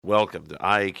Welcome to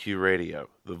IAQ Radio,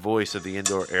 the voice of the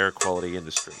indoor air quality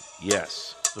industry.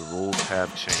 Yes, the rules have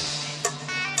changed.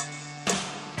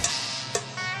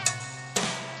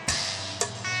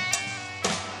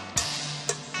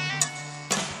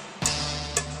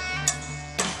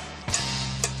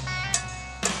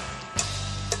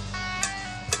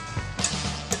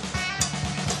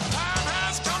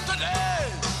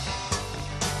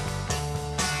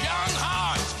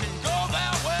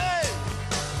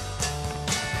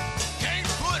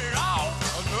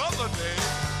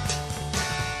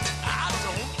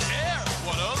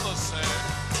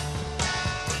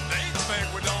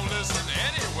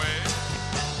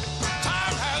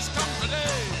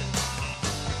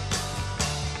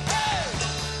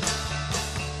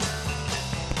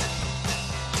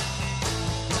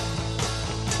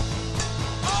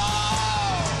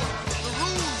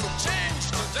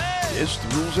 Yes,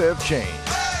 the rules have changed.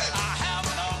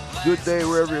 Good day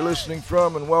wherever you're listening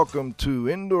from, and welcome to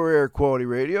Indoor Air Quality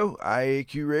Radio,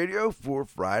 IAQ Radio, for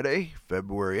Friday,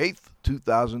 February 8th,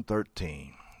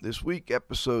 2013. This week,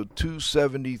 episode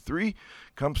 273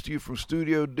 comes to you from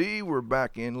Studio D. We're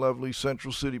back in lovely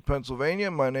Central City,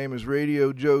 Pennsylvania. My name is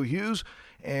Radio Joe Hughes,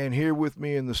 and here with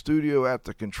me in the studio at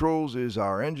the controls is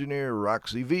our engineer,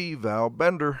 Roxy V. Val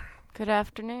Bender. Good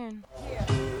afternoon.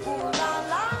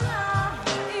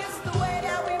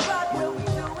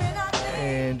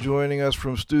 And joining us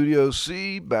from Studio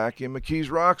C, back in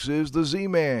McKees Rocks, is the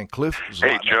Z-Man, Cliff Zlotnick.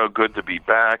 Hey, Joe, good to be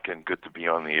back and good to be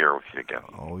on the air with you again.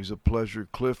 Always a pleasure,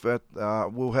 Cliff.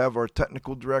 We'll have our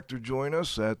technical director join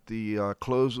us at the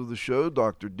close of the show,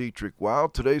 Dr. Dietrich Weil.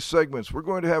 Today's segments, we're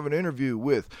going to have an interview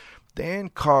with Dan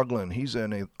Coughlin. He's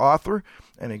an author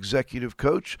and executive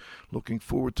coach. Looking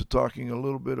forward to talking a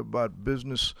little bit about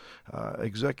business,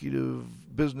 executive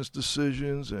business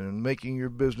decisions and making your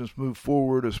business move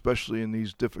forward, especially in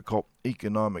these difficult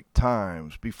economic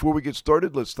times. Before we get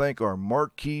started, let's thank our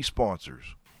marquee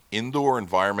sponsors. Indoor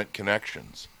Environment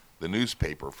Connections, the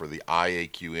newspaper for the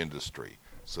IAQ industry.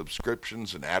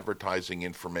 Subscriptions and advertising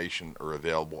information are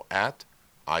available at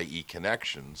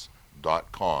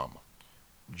ieconnections.com.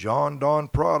 Jon-Don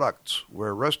Products,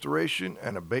 where restoration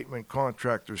and abatement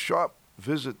contractors shop.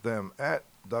 Visit them at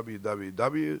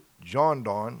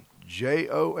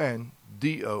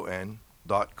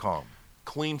www.jondon.com.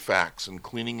 Clean Facts and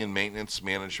Cleaning and Maintenance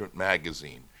Management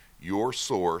Magazine, your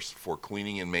source for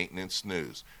cleaning and maintenance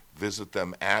news. Visit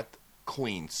them at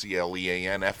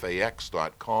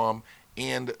cleanfax.com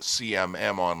and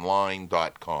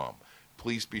cmmonline.com.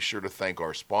 Please be sure to thank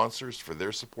our sponsors for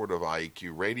their support of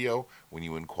IAQ Radio when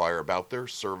you inquire about their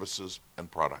services and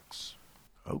products.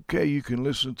 Okay, you can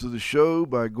listen to the show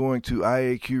by going to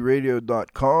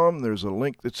iaqradio.com. There's a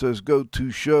link that says Go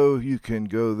To Show. You can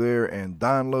go there and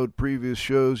download previous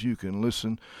shows. You can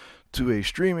listen to a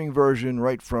streaming version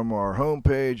right from our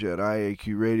homepage at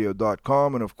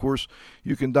iaqradio.com. And, of course,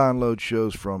 you can download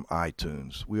shows from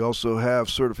iTunes. We also have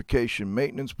certification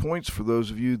maintenance points for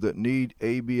those of you that need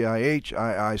ABIH,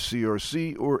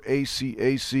 IICRC, or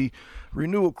ACAC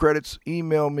renewal credits.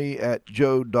 Email me at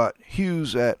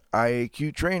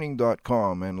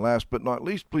joe.hughes@iaqtraining.com. And last but not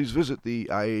least, please visit the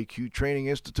IAQ Training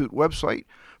Institute website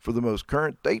for the most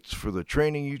current dates for the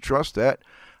training you trust at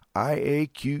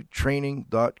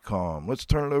iaqtraining.com. Let's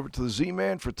turn it over to the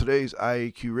Z-Man for today's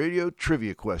IAQ Radio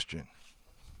trivia question.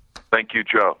 Thank you,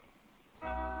 Joe.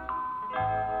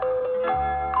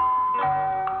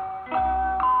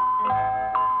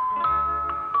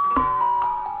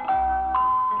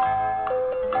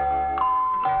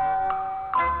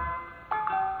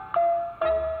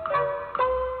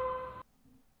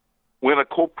 Win a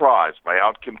cool prize by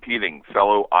outcompeting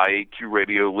fellow IAQ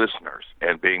Radio listeners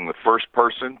and being the first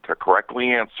person to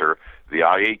correctly answer the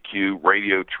IAQ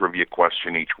Radio trivia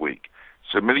question each week.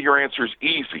 Submitting your answers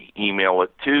easy. Email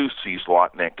it to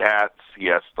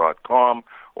czlotnick@cs.com,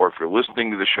 or if you're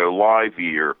listening to the show live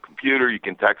via your computer, you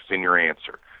can text in your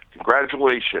answer.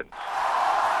 Congratulations.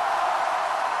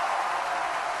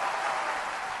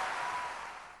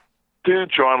 To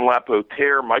John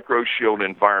Lapotaire, MicroShield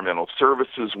Environmental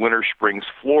Services, Winter Springs,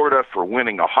 Florida, for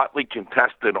winning a hotly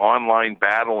contested online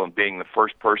battle and being the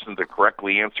first person to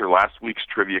correctly answer last week's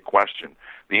trivia question.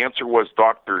 The answer was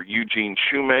Dr. Eugene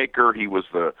Shoemaker. He was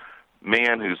the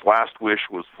man whose last wish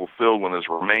was fulfilled when his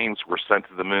remains were sent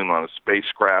to the moon on a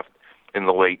spacecraft in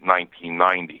the late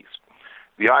 1990s.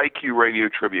 The IAQ Radio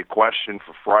trivia question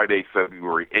for Friday,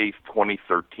 February 8th,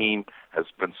 2013, has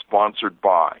been sponsored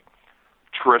by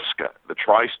Triska, the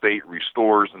Tri-State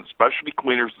Restorers and Specialty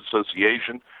Cleaners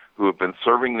Association, who have been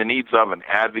serving the needs of and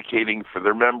advocating for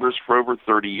their members for over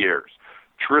 30 years.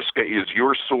 Triska is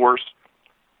your source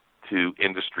to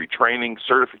industry training,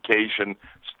 certification,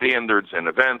 standards, and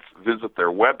events, visit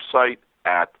their website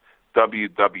at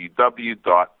www.trsca.org.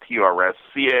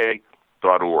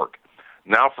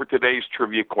 Now for today's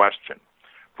trivia question.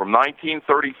 From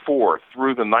 1934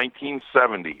 through the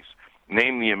 1970s,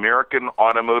 name the American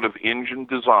automotive engine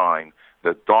design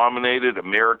that dominated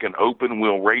American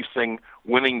open-wheel racing,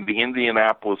 winning the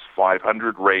Indianapolis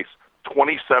 500 race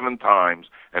 27 times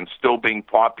and still being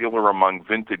popular among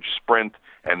vintage sprint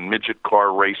and midget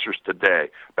car racers today.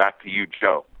 Back to you,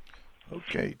 Joe.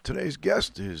 Okay, today's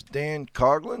guest is Dan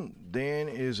Coughlin. Dan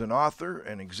is an author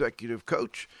and executive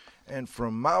coach, and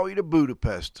from Maui to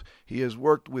Budapest, he has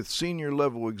worked with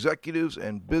senior-level executives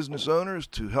and business owners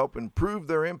to help improve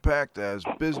their impact as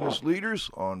business leaders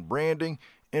on branding,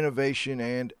 innovation,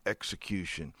 and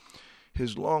execution.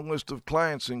 His long list of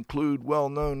clients include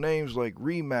well-known names like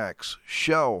Remax,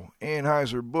 Shell,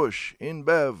 Anheuser-Busch,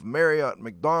 InBev, Marriott,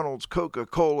 McDonald's,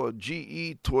 Coca-Cola,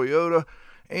 GE, Toyota,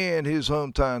 and his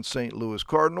hometown St. Louis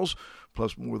Cardinals,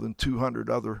 plus more than 200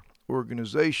 other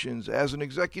organizations. As an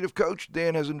executive coach,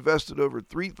 Dan has invested over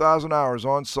 3,000 hours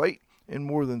on site in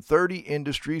more than 30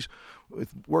 industries,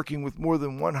 working with more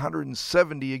than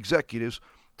 170 executives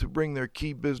to bring their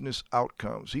key business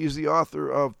outcomes. He is the author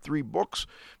of 3 books,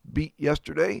 Beat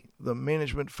Yesterday, The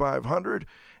Management 500,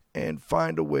 and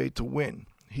Find a Way to Win.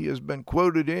 He has been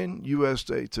quoted in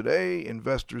USA Today,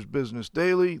 Investors Business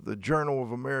Daily, the Journal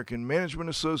of American Management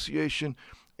Association,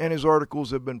 and his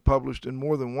articles have been published in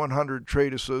more than 100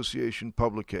 trade association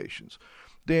publications.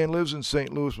 Dan lives in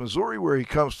St. Louis, Missouri, where he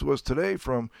comes to us today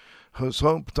from his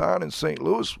hometown in St.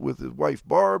 Louis with his wife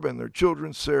Barb and their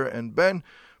children Sarah and Ben.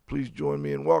 Please join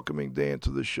me in welcoming Dan to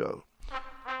the show.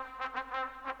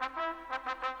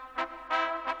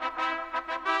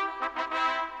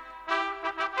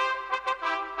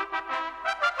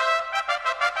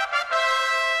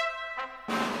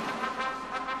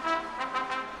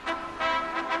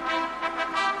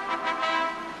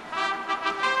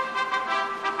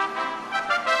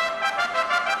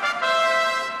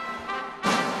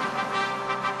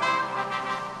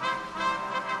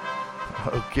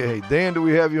 Okay, Dan, do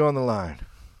we have you on the line?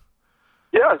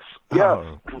 Yes.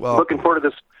 Well, Looking forward to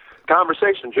this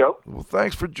conversation, Joe. Well,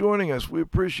 thanks for joining us. We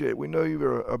appreciate it. We know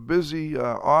you're a busy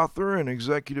author and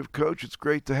executive coach. It's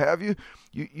great to have you.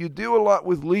 You deal a lot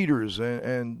with leaders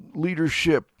and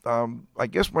leadership. I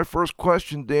guess my first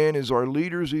question, Dan, is are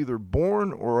leaders either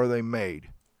born or are they made?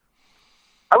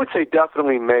 I would say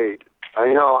definitely made.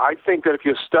 I think that if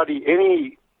you study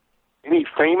any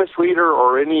famous leader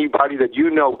or anybody that you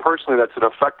know personally that's an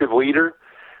effective leader,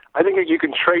 I think that you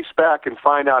can trace back and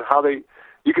find out how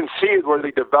you can see it where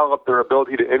they develop their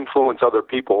ability to influence other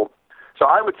people. So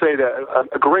I would say that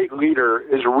a great leader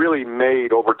is really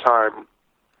made over time,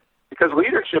 because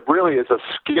leadership really is a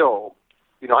skill.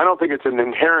 I don't think it's an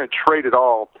inherent trait at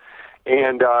all.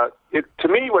 And to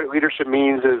me, what leadership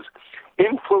means is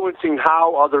influencing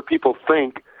how other people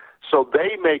think so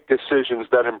they make decisions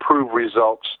that improve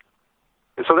results.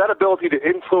 And so that ability to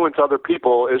influence other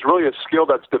people is really a skill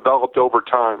that's developed over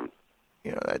time.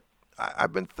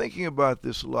 I've been thinking about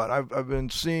this a lot. I've been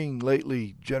seeing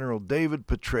lately General David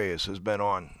Petraeus has been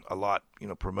on a lot,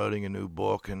 promoting a new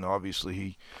book, and obviously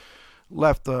he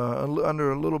left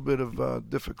under a little bit of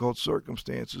difficult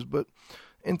circumstances. But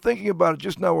in thinking about it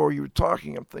just now while you were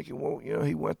talking, I'm thinking, well,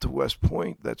 he went to West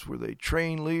Point. That's where they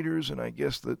train leaders, and I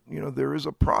guess that, there is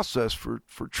a process for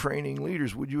training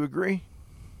leaders. Would you agree?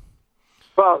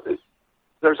 Well,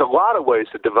 there's a lot of ways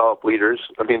to develop leaders.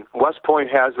 West Point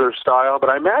has their style, but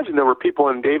I imagine there were people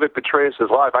in David Petraeus'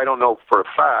 life, I don't know for a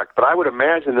fact, but I would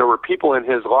imagine there were people in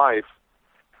his life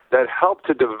that helped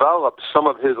to develop some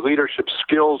of his leadership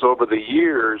skills over the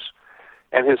years,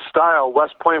 and his style,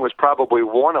 West Point was probably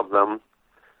one of them.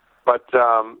 But,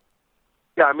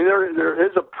 there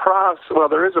is a process. Well,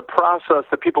 there is a process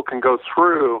that people can go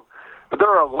through, but there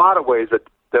are a lot of ways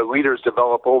that leaders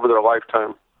develop over their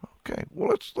lifetime. Okay, well,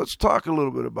 let's talk a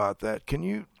little bit about that. Can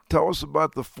you tell us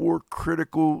about the 4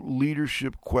 critical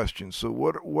leadership questions? So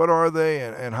what are they,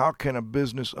 and how can a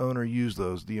business owner use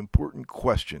those, the important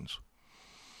questions?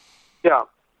 Yeah,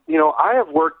 I have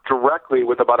worked directly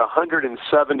with about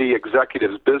 170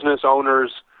 executives, business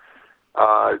owners,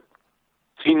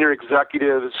 senior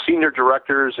executives, senior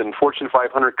directors in Fortune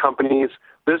 500 companies,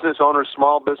 business owners,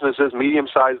 small businesses,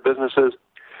 medium-sized businesses.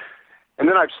 And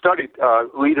then I've studied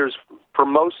leaders for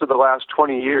most of the last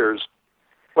 20 years.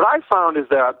 What I found is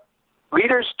that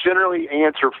leaders generally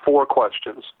answer 4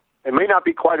 questions. It may not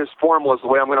be quite as formal as the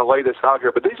way I'm going to lay this out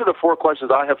here, but these are the 4 questions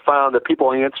I have found that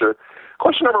people answer.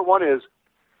 Question number 1 is,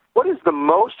 what is the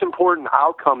most important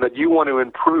outcome that you want to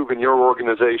improve in your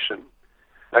organization?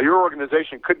 Now, your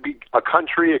organization could be a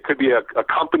country, it could be a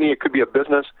company, it could be a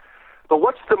business. But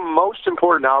what's the most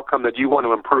important outcome that you want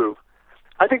to improve?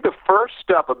 I think the first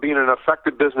step of being an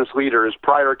effective business leader is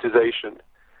prioritization.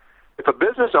 If a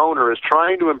business owner is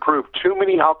trying to improve too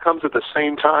many outcomes at the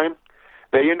same time,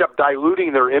 they end up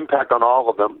diluting their impact on all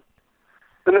of them.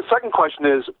 Then the second question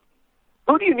is,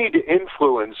 who do you need to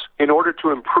influence in order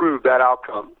to improve that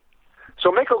outcome?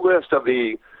 So make a list of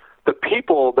the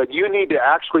people that you need to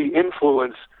actually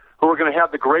influence who are going to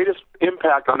have the greatest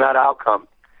impact on that outcome.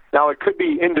 Now, it could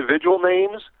be individual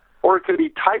names, or it could be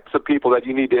types of people that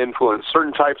you need to influence,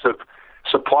 certain types of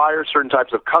suppliers, certain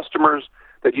types of customers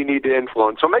that you need to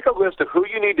influence. So make a list of who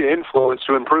you need to influence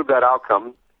to improve that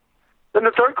outcome. Then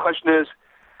the third question is,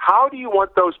 how do you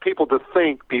want those people to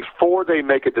think before they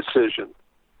make a decision?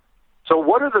 So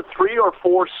what are the 3 or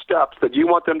 4 steps that you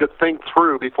want them to think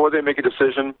through before they make a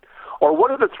decision? Or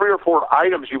what are the 3 or 4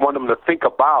 items you want them to think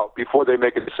about before they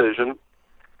make a decision?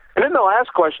 And then the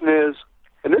last question is,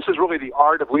 and this is really the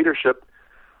art of leadership,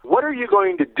 what are you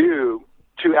going to do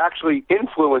to actually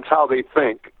influence how they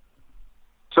think?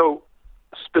 So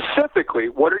specifically,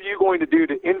 what are you going to do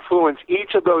to influence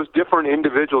each of those different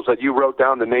individuals that you wrote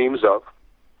down the names of?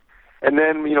 And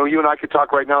then, you and I could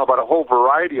talk right now about a whole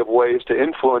variety of ways to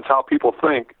influence how people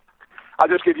think. I'll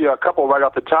just give you a couple right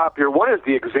off the top here. One is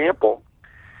the example.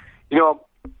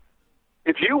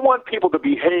 If you want people to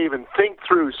behave and think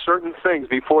through certain things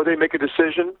before they make a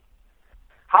decision,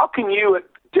 how can you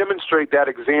demonstrate that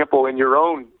example in your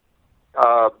own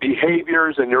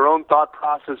behaviors and your own thought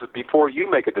processes before you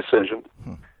make a decision?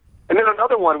 And then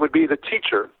another one would be the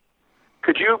teacher.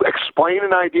 Could you explain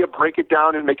an idea, break it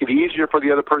down, and make it easier for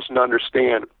the other person to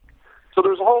understand? So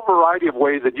there's a whole variety of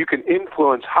ways that you can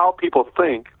influence how people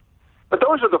think. But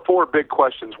those are the 4 big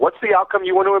questions. What's the outcome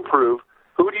you want to improve?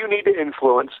 Who do you need to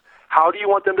influence? How do you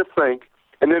want them to think?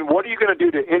 And then what are you going to do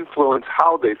to influence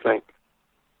how they think?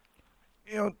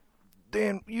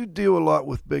 Dan, you deal a lot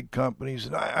with big companies,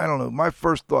 and I don't know, my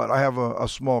first thought, I have a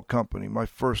small company, my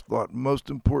first thought, most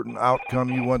important outcome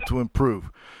you want to improve.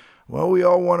 Well, we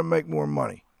all want to make more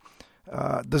money.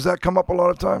 Does that come up a lot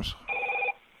of times?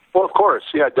 Well, of course,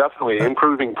 yeah, definitely.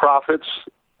 Improving profits,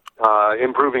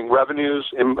 improving revenues,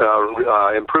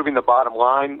 improving the bottom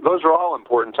line. Those are all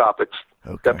important topics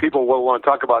that people will want to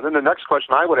talk about. And then the next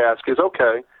question I would ask is,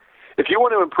 okay, if you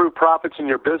want to improve profits in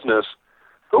your business,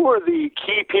 who are the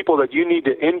key people that you need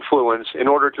to influence in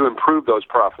order to improve those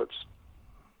profits?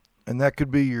 And that could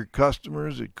be your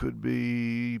customers, it could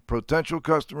be potential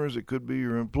customers, it could be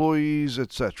your employees,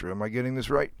 etc. Am I getting this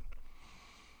right?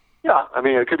 Yeah, I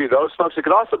mean, it could be those folks. It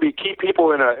could also be key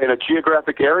people in a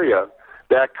geographic area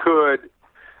that could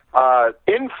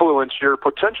influence your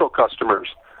potential customers.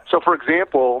 So, for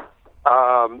example,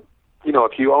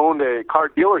 if you owned a car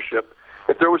dealership,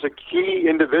 if there was a key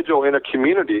individual in a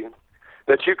community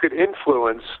that you could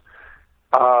influence,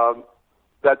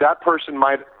 that person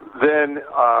might then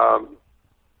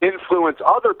influence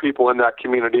other people in that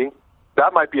community,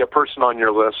 that might be a person on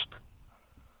your list.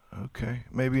 Okay.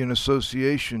 Maybe an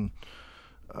association.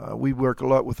 We work a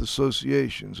lot with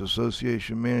associations,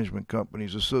 association management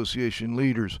companies, association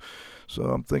leaders. So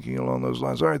I'm thinking along those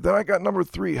lines. All right, then I got number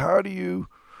 3. How do you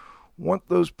want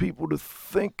those people to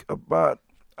think about,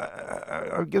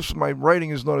 I guess my writing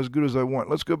is not as good as I want.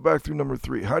 Let's go back through number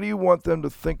 3. How do you want them to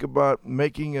think about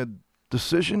making a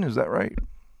decision? Is that right?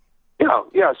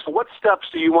 Yeah. So what steps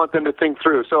do you want them to think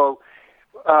through? So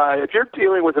if you're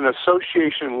dealing with an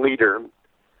association leader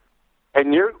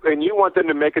and you want them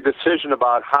to make a decision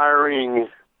about hiring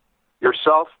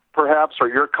yourself, perhaps, or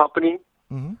your company,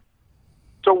 mm-hmm.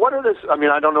 So what are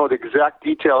I don't know the exact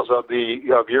details of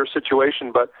your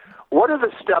situation, but what are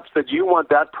the steps that you want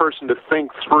that person to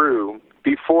think through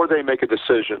before they make a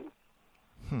decision?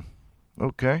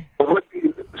 Okay.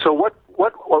 So what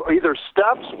either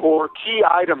steps or key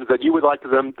items that you would like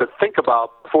them to think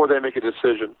about before they make a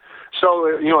decision? So,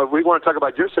 if we want to talk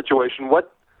about your situation,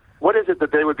 what is it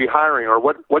that they would be hiring, or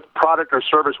what product or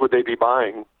service would they be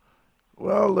buying?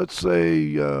 Well, let's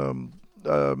say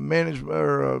management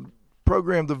or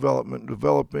program development,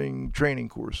 developing training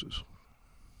courses.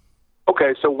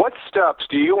 Okay, so what steps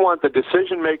do you want the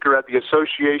decision maker at the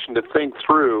association to think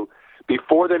through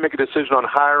before they make a decision on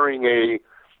hiring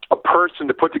a person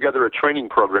to put together a training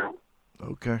program?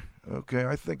 Okay,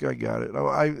 I think I got it.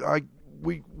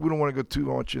 We don't want to go too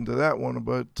much into that one,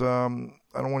 but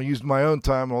I don't want to use my own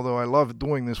time, although I love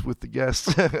doing this with the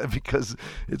guests because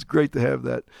it's great to have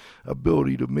that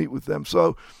ability to meet with them.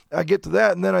 So I get to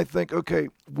that, and then I think, okay,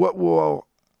 what will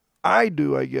I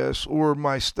do, I guess, or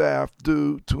my staff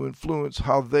do to influence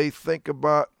how they think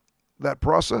about that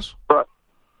process? Right.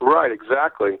 Right,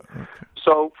 exactly. Okay.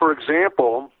 So, for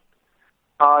example,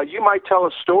 you might tell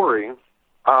a story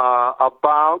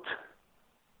about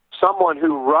someone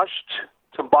who rushed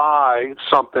to buy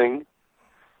something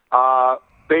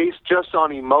based just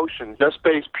on emotion, just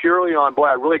based purely on, boy,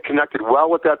 I really connected well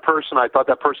with that person. I thought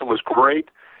that person was great,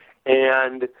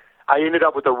 and I ended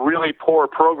up with a really poor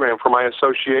program for my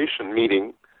association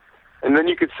meeting. And then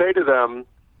you could say to them,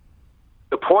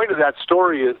 the point of that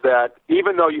story is that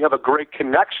even though you have a great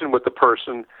connection with the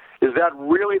person, is that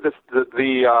really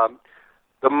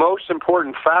the most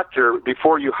important factor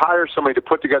before you hire somebody to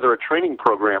put together a training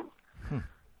program?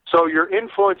 So you're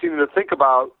influencing them to think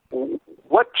about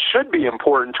what should be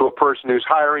important to a person who's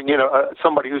hiring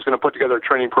somebody who's going to put together a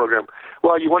training program.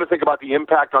 Well, you want to think about the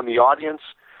impact on the audience.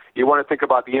 You want to think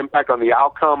about the impact on the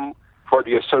outcome for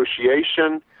the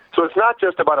association. So it's not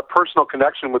just about a personal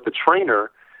connection with the trainer.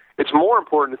 It's more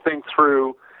important to think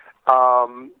through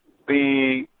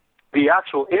the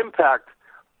actual impact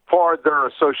for their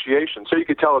association. So you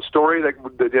could tell a story that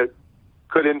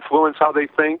could influence how they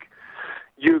think.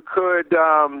 You could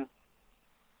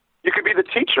be the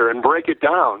teacher and break it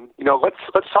down.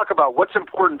 Let's talk about what's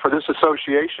important for this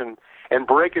association and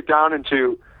break it down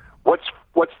into what's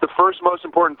the first most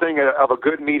important thing of a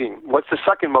good meeting? What's the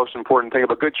second most important thing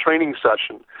of a good training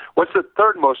session? What's the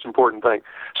third most important thing?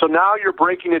 So now you're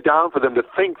breaking it down for them to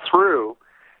think through.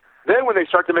 Then when they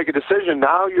start to make a decision,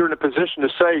 now you're in a position to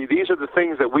say, these are the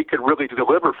things that we could really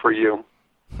deliver for you.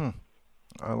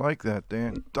 I like that,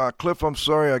 Dan. Cliff, I'm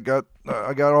sorry I got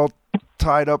all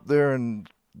tied up there and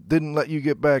didn't let you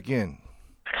get back in.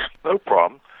 No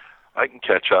problem. I can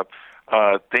catch up.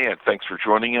 Dan, thanks for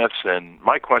joining us. And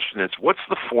my question is, what's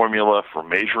the formula for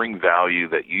measuring value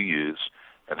that you use,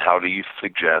 and how do you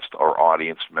suggest our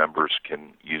audience members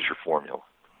can use your formula?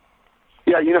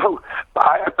 Yeah,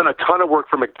 I've done a ton of work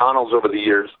for McDonald's over the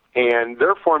years, and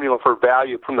their formula for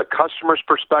value from the customer's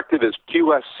perspective is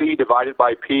QSC divided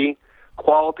by P,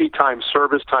 quality times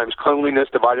service times cleanliness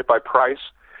divided by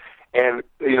price. And,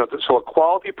 so a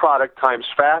quality product times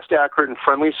fast, accurate, and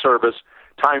friendly service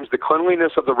times the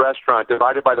cleanliness of the restaurant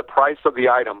divided by the price of the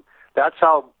item. That's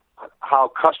how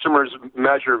customers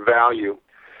measure value.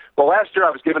 Well, last year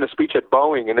I was giving a speech at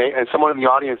Boeing, and someone in the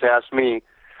audience asked me,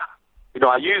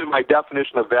 I use my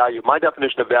definition of value. My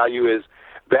definition of value is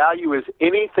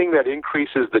anything that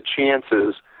increases the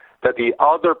chances that the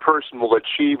other person will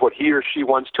achieve what he or she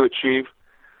wants to achieve.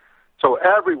 So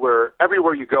everywhere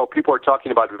you go, people are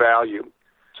talking about value.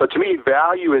 So to me,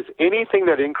 value is anything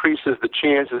that increases the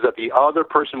chances that the other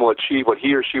person will achieve what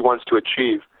he or she wants to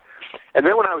achieve. And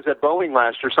then when I was at Boeing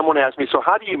last year, someone asked me, so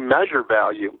how do you measure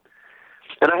value?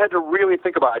 And I had to really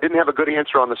think about it. I didn't have a good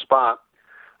answer on the spot.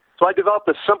 So I developed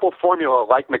a simple formula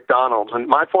like McDonald's. And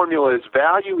my formula is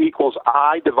value equals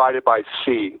I divided by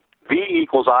C. V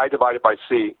equals I divided by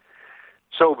C.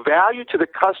 So value to the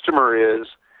customer is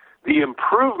the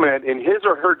improvement in his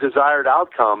or her desired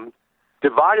outcome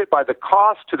divided by the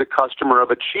cost to the customer of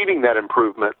achieving that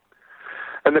improvement.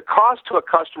 And the cost to a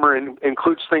customer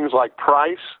includes things like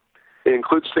price, it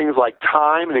includes things like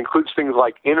time, it includes things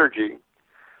like energy.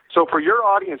 So for your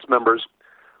audience members,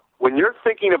 when you're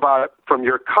thinking about it from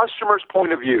your customer's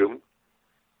point of view,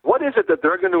 what is it that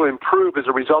they're going to improve as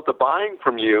a result of buying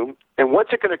from you, and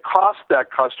what's it going to cost that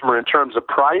customer in terms of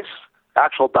price,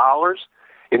 actual dollars,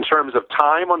 in terms of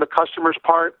time on the customer's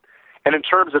part, and in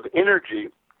terms of energy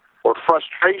or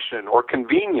frustration or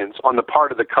convenience on the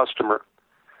part of the customer.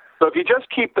 So if you just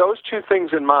keep those two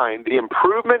things in mind, the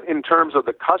improvement in terms of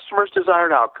the customer's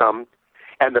desired outcome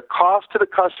and the cost to the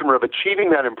customer of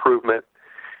achieving that improvement,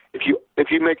 if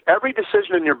you make every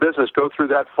decision in your business go through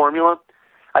that formula,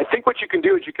 I think what you can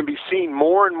do is you can be seen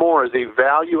more and more as a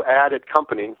value-added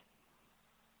company.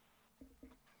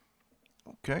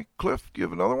 Okay. Cliff, do you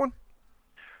have another one?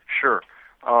 Sure.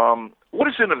 What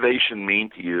does innovation mean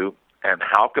to you, and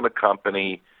how can a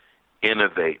company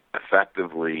innovate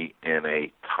effectively in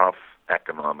a tough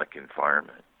economic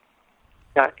environment?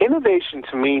 Now, innovation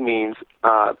to me means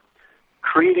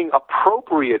creating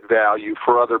appropriate value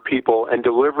for other people and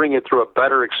delivering it through a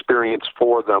better experience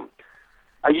for them.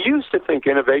 I used to think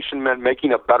innovation meant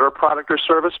making a better product or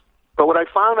service, but what I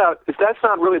found out is that's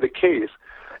not really the case.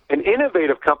 An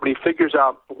innovative company figures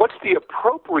out what's the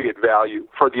appropriate value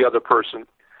for the other person.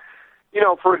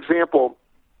 For example,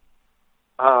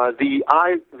 the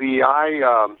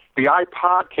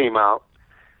iPod came out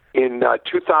in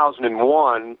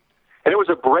 2001, and it was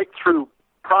a breakthrough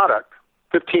product.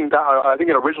 I think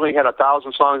it originally had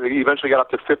 1,000 songs. It eventually got up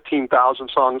to 15,000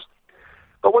 songs.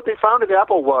 But what they found at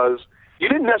Apple was you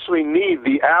didn't necessarily need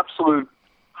the absolute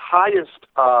highest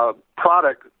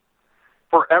product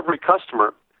for every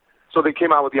customer. So they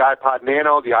came out with the iPod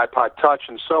Nano, the iPod Touch,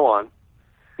 and so on.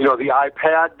 You know, the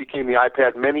iPad became the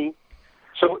iPad Mini.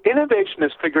 So innovation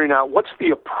is figuring out what's the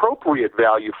appropriate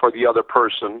value for the other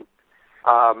person.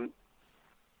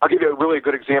 I'll give you a really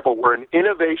good example where an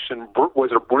innovation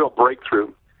was a real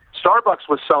breakthrough. Starbucks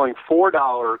was selling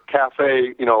 $4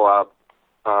 cafe,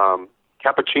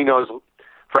 cappuccinos,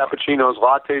 frappuccinos,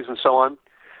 lattes, and so on.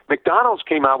 McDonald's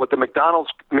came out with the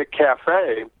McDonald's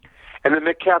McCafe, and the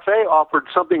McCafe offered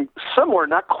something similar,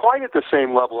 not quite at the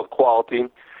same level of quality,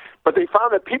 but they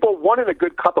found that people wanted a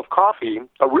good cup of coffee,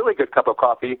 a really good cup of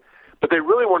coffee, but they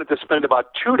really wanted to spend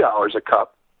about $2 a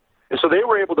cup. And so they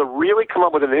were able to really come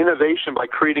up with an innovation by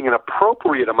creating an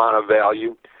appropriate amount of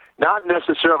value, not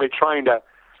necessarily trying to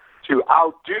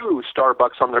outdo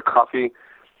Starbucks on their coffee,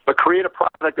 but create a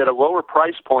product at a lower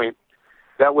price point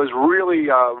that was really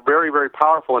very, very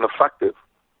powerful and effective.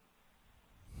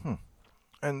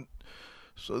 And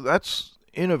so that's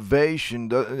innovation.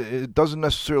 It doesn't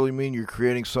necessarily mean you're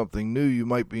creating something new. You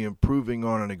might be improving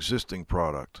on an existing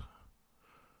product.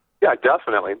 Yeah,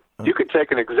 definitely. You could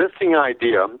take an existing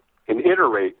idea and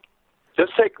iterate.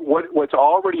 Just take what's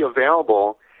already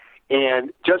available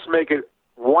and just make it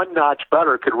one notch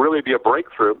better. Could really be a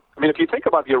breakthrough. I mean, if you think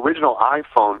about the original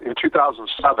iPhone in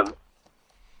 2007,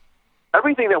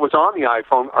 everything that was on the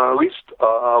iPhone, or at least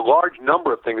a large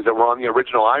number of things that were on the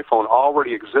original iPhone,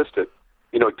 already existed.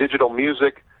 You know, digital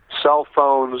music, cell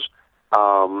phones,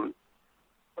 a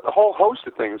whole host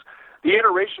of things. The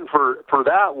iteration for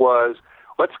that was,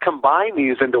 let's combine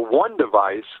these into one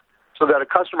device so that a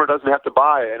customer doesn't have to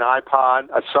buy an iPod,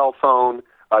 a cell phone,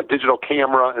 a digital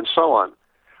camera, and so on.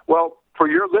 Well, for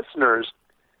your listeners,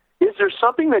 is there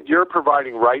something that you're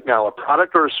providing right now, a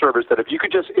product or a service, that if you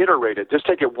could just iterate it, just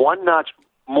take it one notch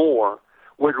more,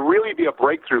 would really be a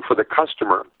breakthrough for the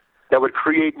customer, that would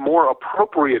create more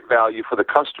appropriate value for the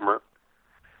customer?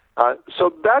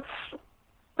 So that's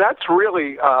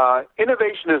really,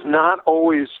 innovation is not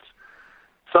always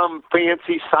some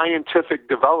fancy scientific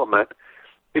development.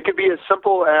 It could be as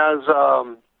simple as,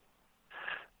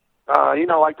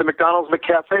 like the McDonald's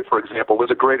McCafe, for example,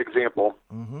 was a great example.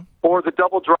 Mm-hmm. Or the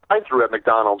double drive-through at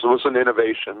McDonald's was an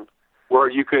innovation where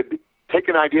you could take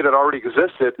an idea that already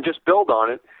existed and just build on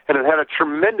it, and it had a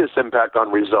tremendous impact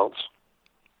on results.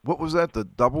 What was that, the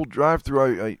double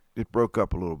drive-through? It broke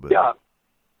up a little bit.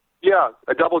 Yeah,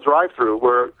 a double drive-through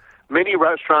where many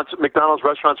restaurants, McDonald's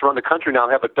restaurants around the country now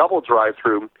have a double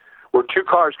drive-through where two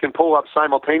cars can pull up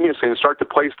simultaneously and start to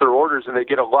place their orders, and they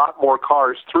get a lot more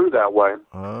cars through that way.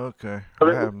 Okay.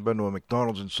 I haven't been to a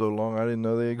McDonald's in so long, I didn't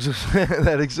know that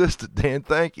existed, Dan.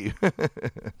 Thank you.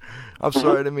 I'm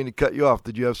sorry, I didn't mean to cut you off.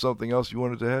 Did you have something else you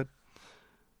wanted to add?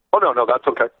 Oh, no, that's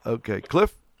okay. Okay.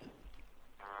 Cliff?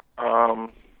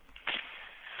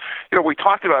 We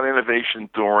talked about innovation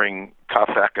during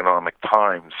tough economic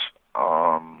times.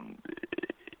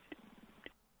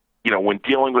 When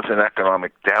dealing with an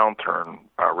economic downturn,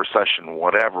 recession,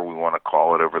 whatever we want to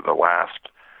call it, over the last,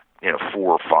 4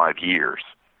 or 5 years.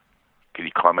 Could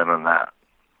you comment on that?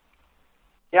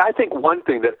 Yeah, I think one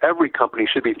thing that every company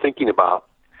should be thinking about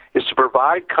is to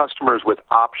provide customers with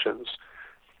options.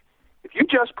 If you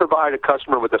just provide a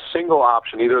customer with a single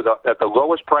option, either at the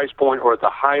lowest price point or at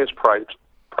the highest price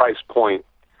point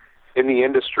in the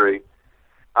industry,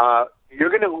 you're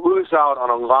going to lose out on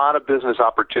a lot of business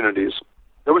opportunities.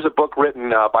 There was a book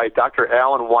written by Dr.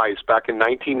 Alan Weiss back in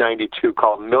 1992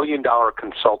 called $1 Million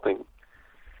Consulting.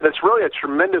 And it's really a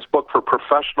tremendous book for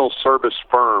professional service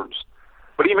firms.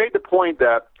 But he made the point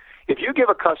that if you give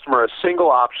a customer a single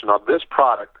option of this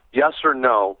product, yes or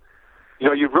no,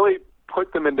 you've really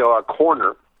put them into a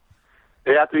corner.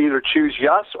 They have to either choose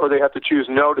yes or they have to choose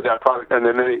no to that product. And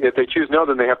then if they choose no,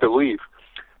 then they have to leave.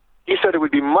 He said it would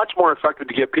be much more effective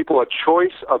to give people a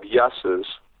choice of yeses.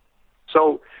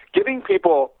 So giving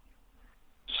people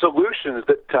solutions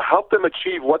to help them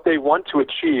achieve what they want to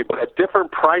achieve at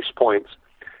different price points,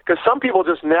 because some people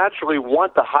just naturally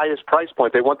want the highest price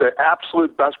point. They want the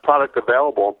absolute best product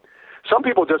available. Some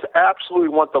people just absolutely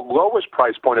want the lowest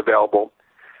price point available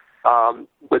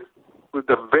with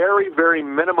the very, very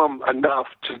minimum enough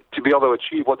to be able to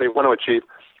achieve what they want to achieve.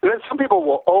 And then some people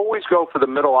will always go for the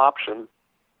middle option.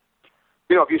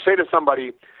 If you say to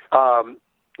somebody,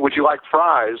 would you like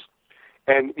fries?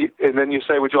 And then you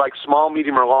say, would you like small,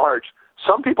 medium, or large?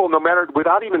 Some people,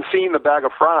 without even seeing the bag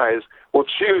of fries, will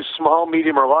choose small,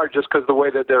 medium, or large just because of the way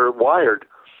that they're wired.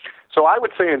 So I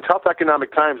would say in tough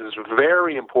economic times, it's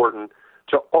very important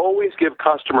to always give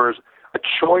customers a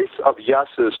choice of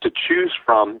yeses to choose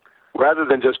from rather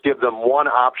than just give them one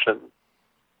option,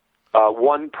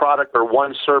 one product or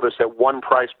one service at one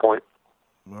price point.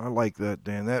 I like that,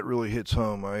 Dan. That really hits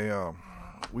home.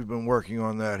 we've been working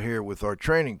on that here with our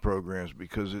training programs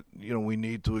because we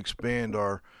need to expand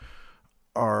our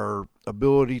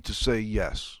ability to say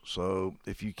yes. So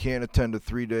if you can't attend a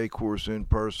 3-day course in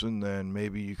person, then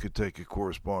maybe you could take a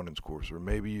correspondence course, or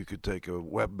maybe you could take a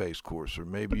web-based course, or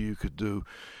maybe you could do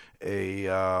a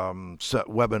set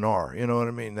webinar. You know what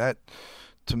I mean? That,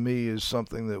 to me, is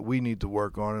something that we need to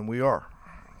work on, and we are.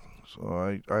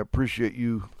 So I appreciate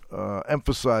you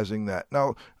emphasizing that.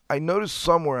 Now, I noticed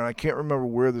somewhere, and I can't remember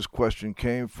where this question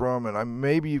came from, and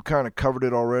maybe you kind of covered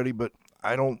it already, but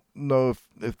I don't know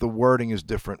if the wording is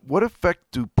different. What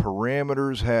effect do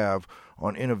parameters have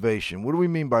on innovation? What do we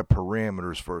mean by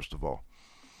parameters, first of all?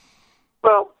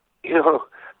 Well,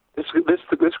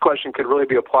 this question could really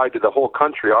be applied to the whole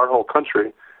country, our whole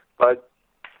country. But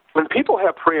when people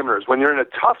have parameters, when you're in a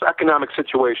tough economic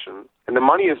situation and the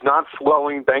money is not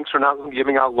flowing, banks are not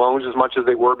giving out loans as much as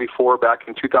they were before back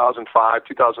in 2005,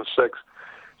 2006.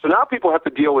 So now people have to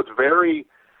deal with very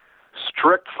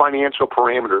strict financial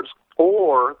parameters.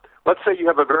 Or let's say you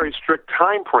have a very strict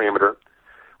time parameter.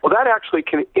 Well, that actually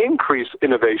can increase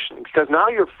innovation because now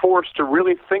you're forced to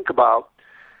really think about,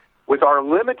 with our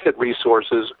limited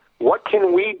resources, what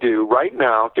can we do right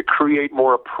now to create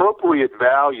more appropriate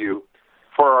value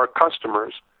for our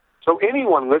customers? So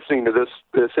anyone listening to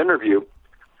this interview,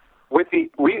 with the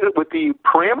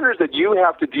parameters that you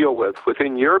have to deal with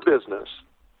within your business,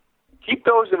 keep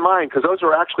those in mind because those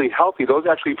are actually healthy. Those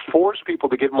actually force people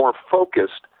to get more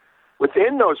focused.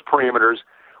 Within those parameters,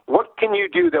 what can you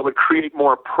do that would create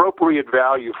more appropriate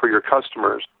value for your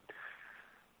customers?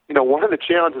 One of the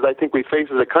challenges I think we face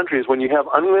as a country is when you have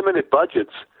unlimited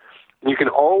budgets and you can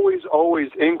always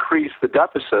increase the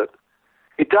deficit,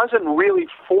 it doesn't really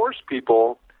force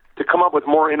people to come up with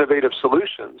more innovative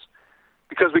solutions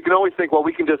because we can always think, well,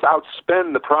 we can just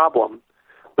outspend the problem.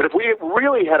 But if we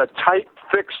really had a tight,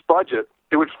 fixed budget,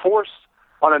 it would force,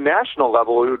 on a national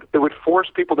level, it would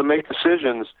force people to make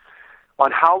decisions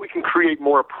on how we can create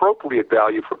more appropriate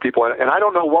value for people. And I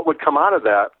don't know what would come out of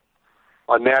that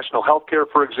on national health care,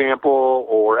 for example,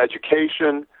 or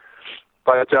education.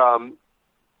 But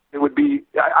it would be,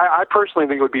 I personally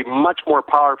think it would be much more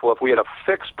powerful if we had a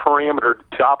fixed parameter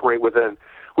to operate within,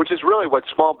 which is really what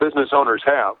small business owners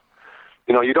have.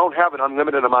 You don't have an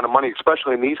unlimited amount of money,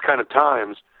 especially in these kind of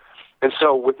times. And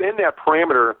so within that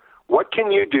parameter, what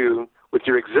can you do with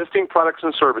your existing products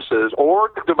and services or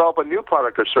develop a new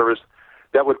product or service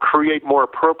that would create more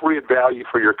appropriate value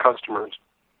for your customers?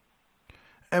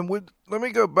 And let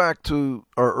me go back to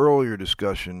our earlier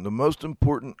discussion, the most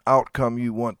important outcome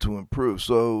you want to improve.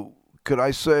 So could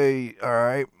I say, all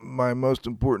right, my most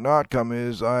important outcome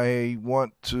is I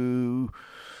want to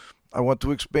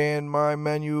expand my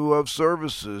menu of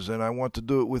services, and I want to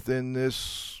do it within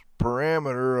this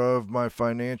parameter of my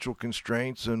financial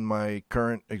constraints and my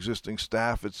current existing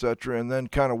staff, et cetera, and then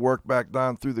kind of work back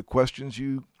down through the questions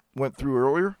you went through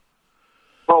earlier?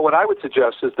 Well, what I would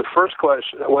suggest is the first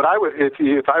question.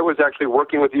 If I was actually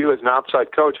working with you as an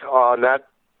outside coach on that,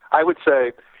 I would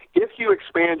say, if you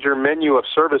expand your menu of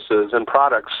services and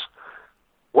products,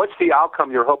 what's the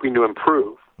outcome you're hoping to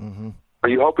improve? Mm-hmm. Are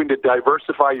you hoping to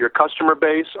diversify your customer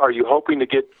base? Are you hoping to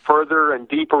get further and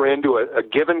deeper into a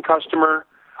given customer?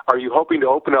 Are you hoping to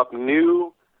open up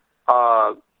new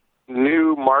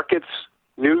markets,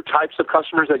 new types of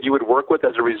customers that you would work with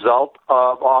as a result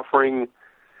of offering?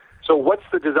 So what's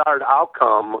the desired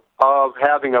outcome of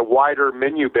having a wider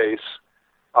menu base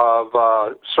of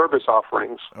service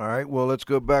offerings? All right, well, let's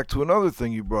go back to another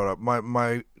thing you brought up.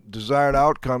 My desired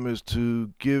outcome is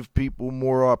to give people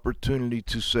more opportunity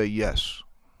to say yes.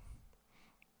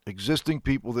 Existing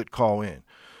people that call in.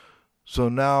 So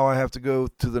now I have to go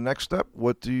to the next step.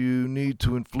 What do you need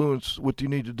to influence? What do you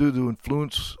need to do to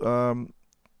influence?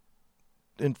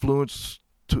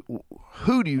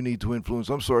 Who do you need to influence?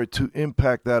 To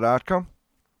impact that outcome.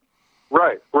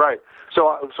 Right. So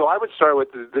I would start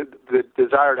with the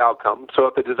desired outcome. So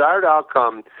if the desired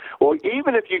outcome, well,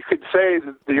 even if you could say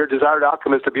that your desired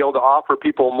outcome is to be able to offer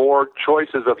people more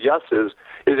choices of yeses,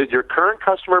 is it your current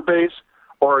customer base,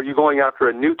 or are you going after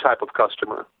a new type of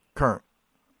customer? Current.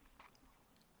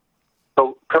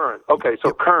 So current. Okay,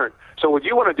 so current. So what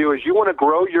you want to do is you want to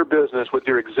grow your business with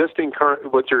your existing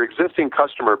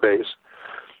customer base,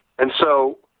 and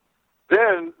so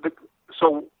then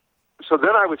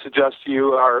I would suggest to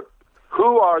you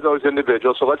who are those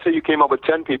individuals. So let's say you came up with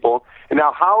 10 people, and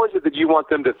now how is it that you want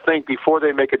them to think before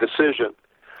they make a decision?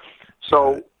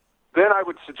 So then I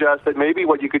would suggest that maybe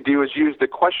what you could do is use the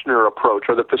questioner approach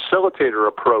or the facilitator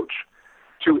approach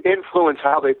to influence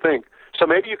how they think. So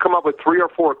maybe you come up with 3 or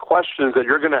 4 questions that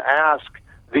you're going to ask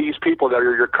these people that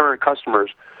are your current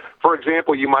customers. For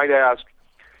example, you might ask,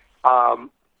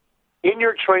 in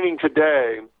your training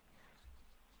today,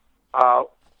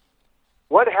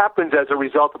 what happens as a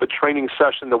result of a training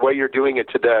session the way you're doing it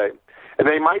today? And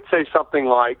they might say something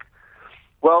like,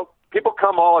 well, people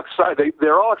come all excited.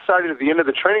 They're all excited at the end of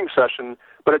the training session,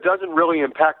 but it doesn't really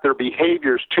impact their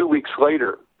behaviors 2 weeks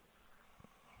later.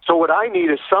 So what I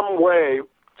need is some way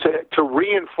to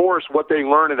reinforce what they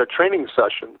learn in a training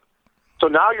session. So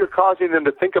now you're causing them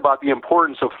to think about the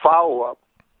importance of follow-up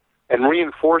and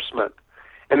reinforcement.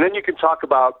 And then you can talk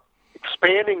about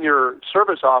expanding your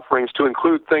service offerings to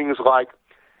include things like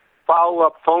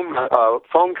follow-up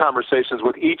phone conversations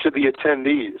with each of the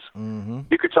attendees. Mm-hmm.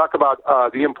 You could talk about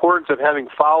the importance of having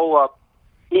follow-up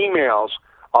emails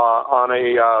on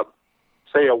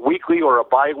say a weekly or a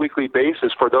bi-weekly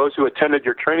basis for those who attended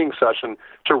your training session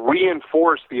to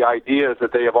reinforce the ideas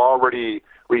that they have already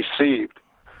received.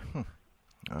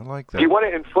 I like that. You want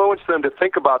to influence them to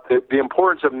think about the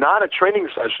importance of not a training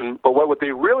session, but what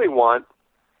they really want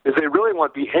is they really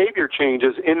want behavior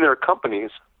changes in their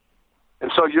companies. And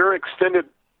so your extended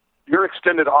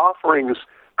offerings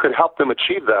could help them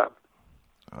achieve that.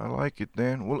 I like it,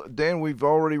 Dan. Well, Dan, we've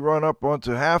already run up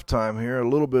onto halftime here, a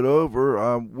little bit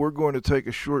over. We're going to take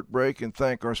a short break and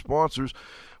thank our sponsors.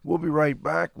 We'll be right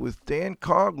back with Dan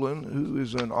Coughlin, who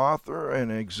is an author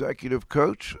and executive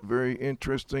coach. Very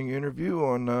interesting interview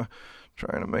on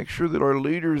trying to make sure that our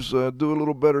leaders do a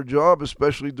little better job,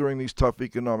 especially during these tough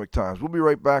economic times. We'll be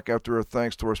right back after our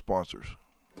thanks to our sponsors.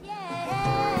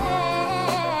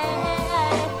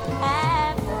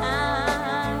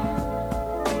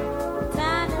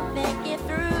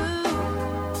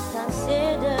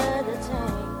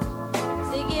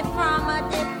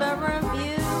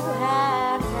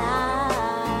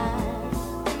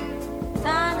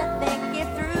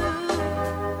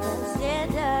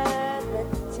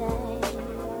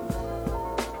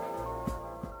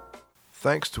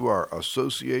 Thanks to our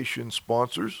association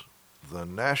sponsors, the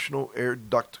National Air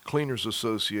Duct Cleaners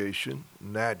Association,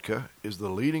 NADCA, is the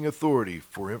leading authority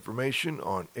for information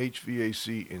on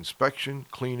HVAC inspection,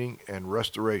 cleaning, and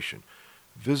restoration.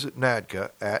 Visit NADCA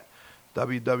at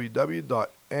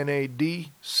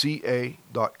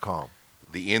www.nadca.com.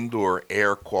 The Indoor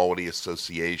Air Quality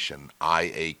Association,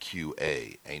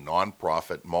 IAQA, a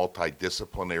nonprofit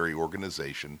multidisciplinary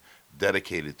organization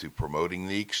dedicated to promoting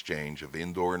the exchange of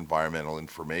indoor environmental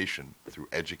information through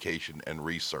education and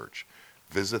research.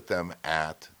 Visit them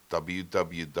at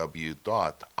www.iaqa.org.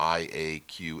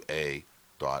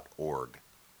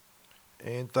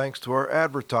 And thanks to our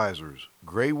advertisers,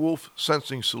 Gray Wolf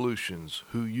Sensing Solutions,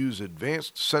 who use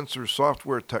advanced sensor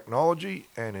software technology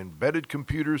and embedded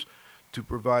computers to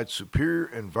provide superior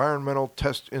environmental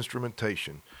test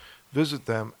instrumentation. Visit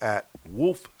them at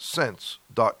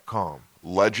wolfsense.com.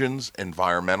 Legends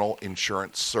Environmental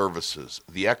Insurance Services,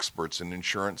 the experts in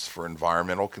insurance for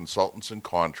environmental consultants and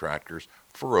contractors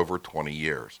for over 20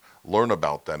 years. Learn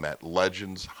about them at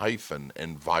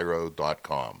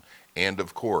legends-enviro.com. And,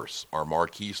 of course, our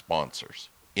marquee sponsors.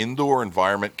 Indoor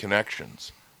Environment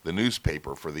Connections, the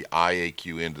newspaper for the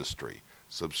IAQ industry.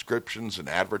 Subscriptions and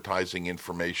advertising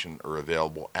information are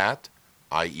available at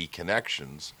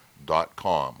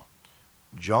ieconnections.com.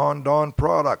 John Don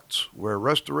Products, where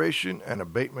restoration and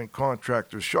abatement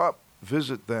contractors shop.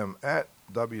 Visit them at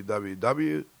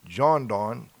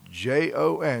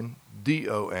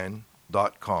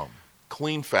www.jondon.com.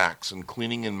 Clean Facts and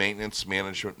Cleaning and Maintenance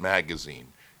Management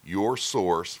Magazine, your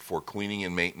source for cleaning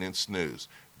and maintenance news.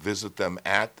 Visit them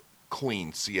at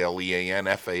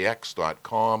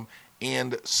cleanfax.com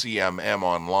and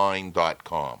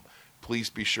cmmonline.com.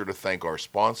 Please be sure to thank our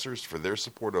sponsors for their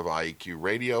support of IAQ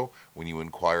Radio when you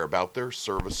inquire about their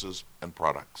services and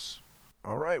products.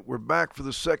 All right, we're back for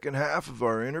the second half of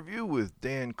our interview with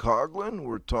Dan Coughlin.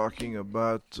 We're talking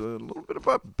about a little bit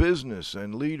about business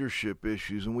and leadership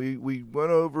issues, and we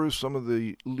went over some of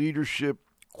the leadership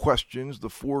questions, the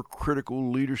 4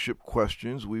 critical leadership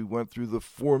questions. We went through the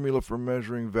formula for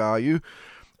measuring value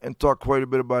and talked quite a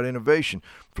bit about innovation.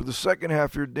 For the second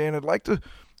half here, Dan, I'd like to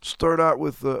start out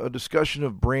with a discussion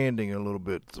of branding a little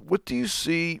bit. What do you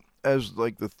see as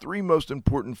like the 3 most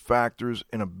important factors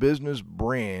in a business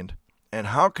brand, and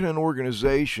how can an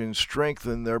organization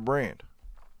strengthen their brand?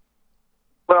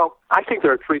 Well, I think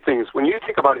there are 3 things. When you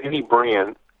think about any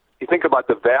brand, you think about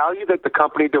the value that the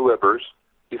company delivers,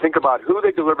 you think about who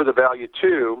they deliver the value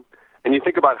to, and you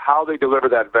think about how they deliver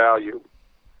that value.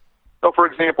 So, for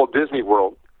example, Disney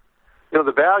World.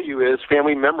 The value is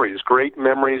family memories, great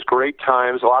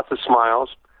times, lots of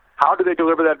smiles. How do they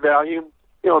deliver that value?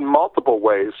 In multiple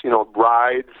ways,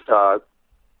 rides, a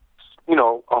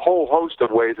whole host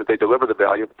of ways that they deliver the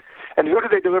value. And who do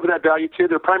they deliver that value to?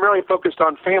 They're primarily focused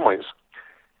on families.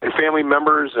 and family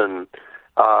members, and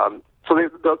so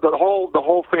the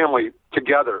whole family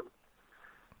together.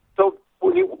 So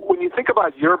when you think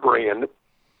about your brand,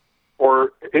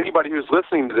 or anybody who's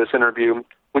listening to this interview,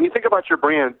 when you think about your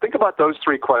brand, think about those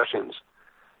three questions.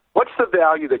 What's the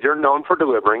value that you're known for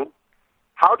delivering?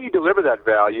 How do you deliver that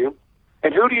value?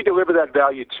 And who do you deliver that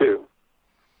value to?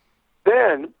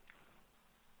 Then,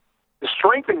 to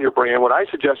strengthen your brand, what I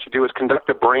suggest you do is conduct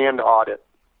a brand audit.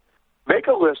 Make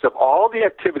a list of all the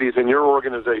activities in your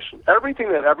organization,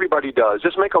 everything that everybody does.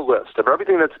 Just make a list of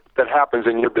everything that happens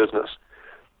in your business.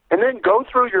 And then go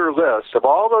through your list of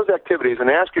all those activities and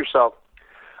ask yourself,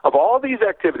 of all these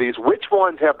activities, which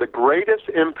ones have the greatest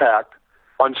impact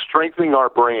on strengthening our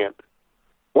brand?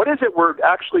 What is it we're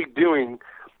actually doing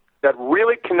that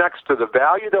really connects to the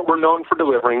value that we're known for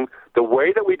delivering, the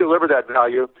way that we deliver that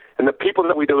value, and the people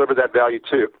that we deliver that value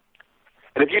to?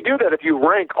 And if you do that, if you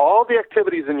rank all the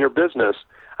activities in your business,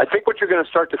 I think what you're going to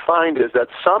start to find is that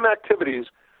some activities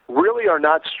really are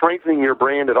not strengthening your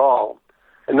brand at all.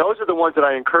 And those are the ones that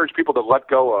I encourage people to let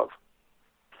go of.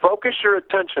 Focus your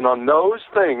attention on those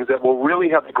things that will really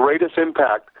have the greatest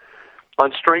impact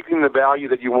on strengthening the value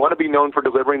that you want to be known for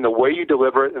delivering, the way you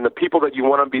deliver it, and the people that you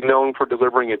want to be known for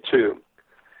delivering it to.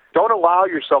 Don't allow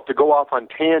yourself to go off on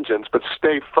tangents, but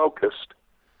stay focused.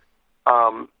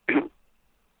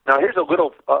 Now, here's a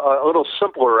little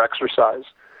simpler exercise,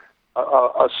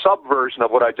 a subversion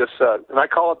of what I just said, and I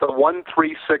call it the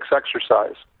 1-3-6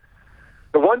 exercise.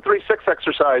 The 1-3-6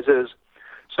 exercise is,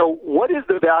 so what is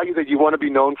the value that you want to be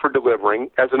known for delivering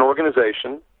as an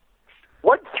organization?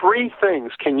 What three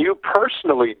things can you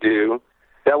personally do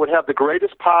that would have the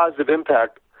greatest positive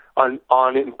impact on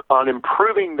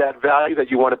improving that value that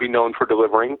you want to be known for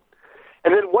delivering?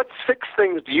 And then what 6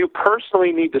 things do you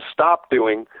personally need to stop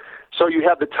doing so you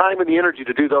have the time and the energy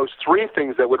to do those 3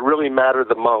 things that would really matter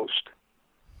the most?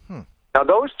 Now,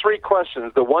 those 3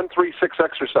 questions, the 1-3-6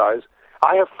 exercise,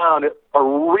 I have found it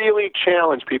really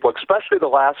challenge people, especially the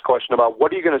last question about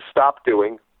what are you going to stop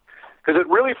doing, because it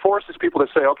really forces people to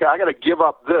say, okay, I got to give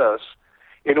up this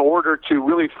in order to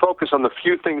really focus on the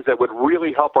few things that would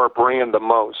really help our brand the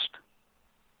most.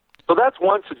 So that's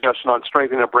one suggestion on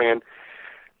strengthening a brand.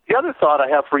 The other thought I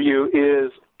have for you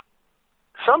is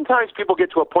sometimes people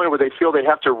get to a point where they feel they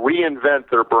have to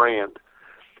reinvent their brand.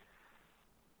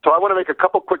 So I want to make a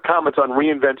couple quick comments on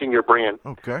reinventing your brand.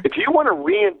 Okay. If you want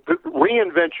to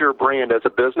reinvent your brand as a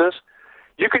business,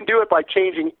 you can do it by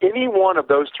changing any one of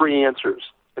those 3 answers.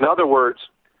 In other words,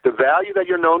 the value that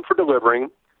you're known for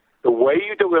delivering, the way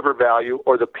you deliver value,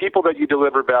 or the people that you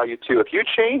deliver value to. If you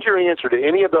change your answer to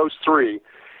any of those 3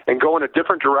 and go in a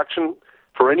different direction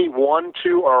for any 1,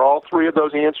 2, or all 3 of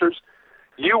those answers,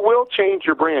 you will change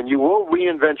your brand. You will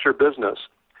reinvent your business.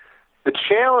 The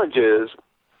challenge is,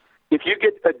 if you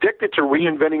get addicted to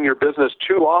reinventing your business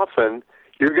too often,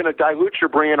 you're going to dilute your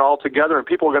brand altogether, and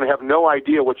people are going to have no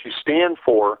idea what you stand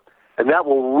for, and that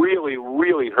will really,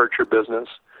 really hurt your business.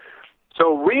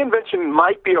 So reinvention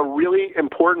might be a really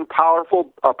important,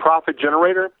 powerful profit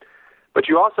generator, but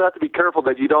you also have to be careful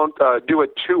that you don't do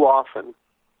it too often.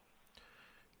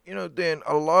 You know, Dan,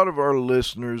 a lot of our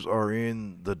listeners are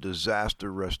in the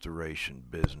disaster restoration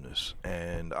business,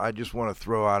 and I just want to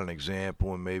throw out an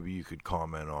example, and maybe you could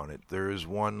comment on it. There is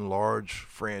one large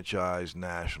franchise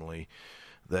nationally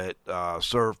that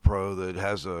ServPro that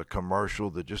has a commercial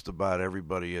that just about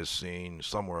everybody has seen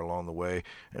somewhere along the way,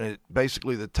 and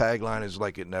basically the tagline is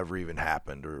like it never even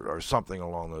happened or something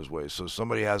along those ways. So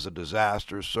somebody has a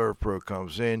disaster, ServPro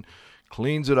comes in,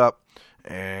 cleans it up,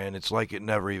 and it's like it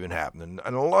never even happened.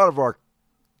 And a lot of our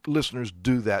listeners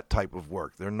do that type of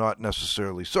work. They're not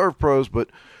necessarily ServPros,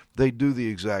 but they do the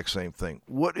exact same thing.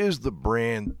 What is the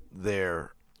brand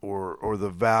there, or the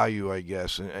value, I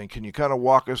guess? And can you kind of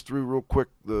walk us through real quick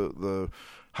the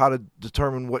how to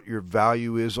determine what your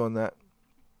value is on that?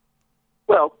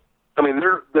 Well, I mean,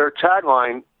 their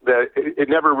tagline that it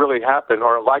never really happened,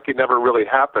 or like it never really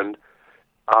happened.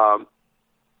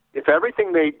 If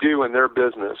everything they do in their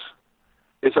business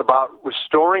is about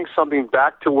restoring something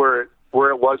back to where it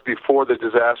was before the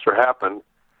disaster happened,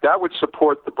 that would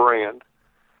support the brand.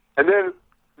 And then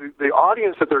the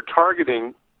audience that they're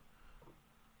targeting,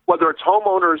 whether it's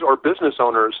homeowners or business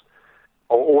owners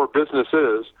or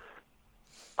businesses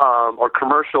or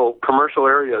commercial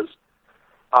areas,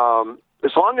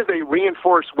 as long as they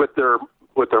reinforce with their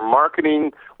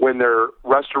marketing, when their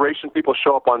restoration people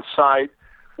show up on site,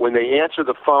 when they answer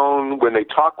the phone, when they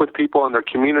talk with people in their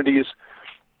communities,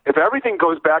 if everything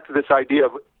goes back to this idea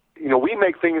of, we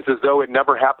make things as though it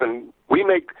never happened, we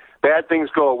make bad things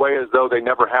go away as though they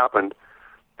never happened,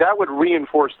 that would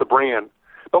reinforce the brand.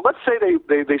 But let's say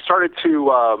they started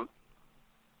to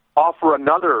offer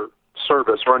another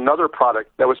service or another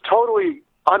product that was totally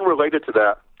unrelated to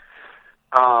that,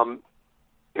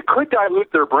 it could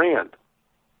dilute their brand.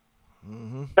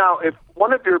 Mm-hmm. Now, if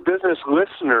one of your business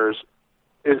listeners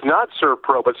is not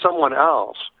ServPro but someone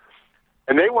else,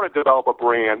 and they want to develop a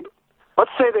brand,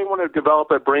 let's say they want to develop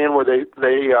a brand where they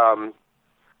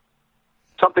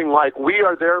something like, we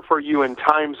are there for you in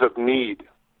times of need.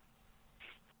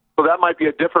 So that might be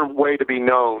a different way to be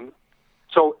known.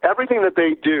 So everything that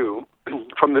they do,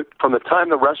 from the time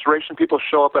the restoration people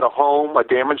show up at a home, a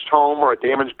damaged home or a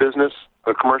damaged business,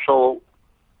 a commercial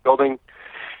building,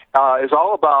 is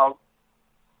all about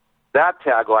that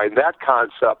tagline, that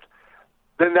concept.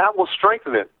 Then that will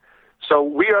strengthen it. So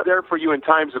we are there for you in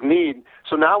times of need.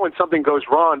 So now when something goes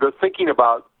wrong, they're thinking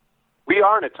about, we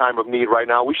are in a time of need right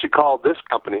now. We should call this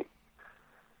company.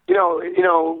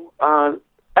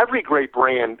 Every great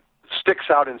brand sticks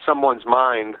out in someone's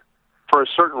mind for a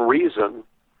certain reason.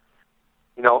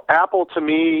 Apple to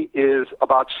me is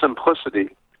about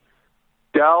simplicity.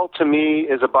 Dell to me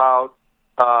is about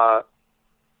a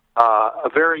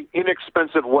very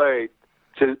inexpensive way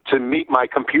to meet my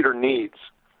computer needs.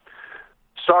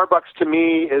 Starbucks to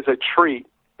me is a treat.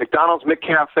 McDonald's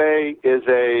McCafe is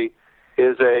a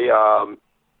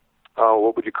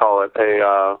what would you call it?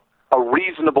 A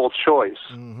reasonable choice.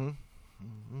 Mm-hmm.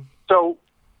 Mm-hmm. So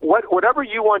whatever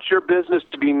you want your business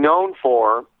to be known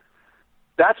for,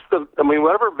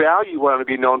 whatever value you want to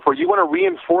be known for, you want to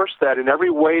reinforce that in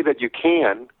every way that you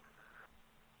can.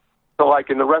 So like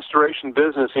in the restoration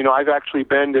business, I've actually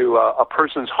been to a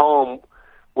person's home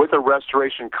with a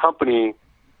restoration company,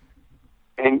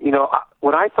 and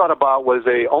what I thought about was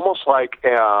almost like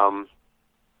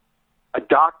a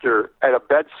doctor at a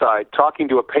bedside talking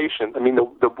to a patient.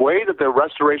 The way that the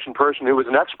restoration person, who was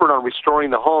an expert on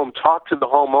restoring the home, talked to the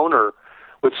homeowner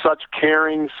with such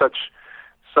caring, such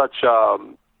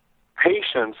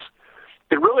patience,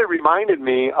 it really reminded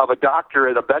me of a doctor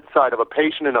at a bedside of a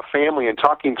patient and a family and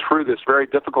talking through this very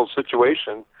difficult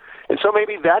situation. And so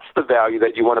maybe that's the value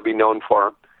that you want to be known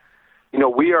for.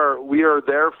 We are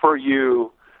there for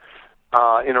you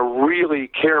in a really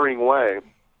caring way.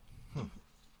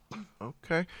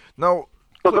 Okay. Now,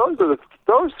 so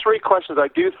those three questions, I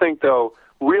do think, though,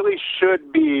 really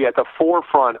should be at the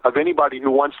forefront of anybody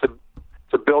who wants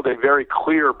to build a very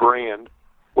clear brand.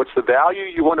 What's the value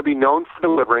you want to be known for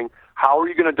delivering? How are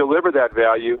you going to deliver that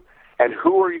value? And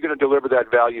who are you going to deliver that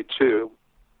value to?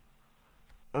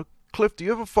 Cliff, do you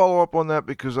have a follow-up on that?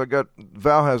 Because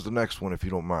Val has the next one, if you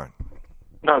don't mind.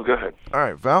 No, go ahead. All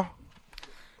right, Val?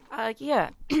 Yeah.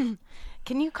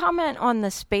 Can you comment on the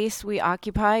space we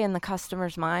occupy in the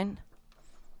customer's mind?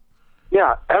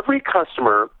 Yeah, every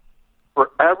customer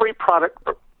for every product,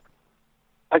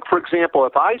 like for example,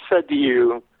 if I said to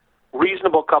you,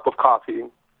 reasonable cup of coffee,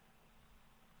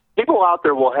 people out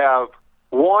there will have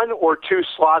one or two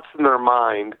slots in their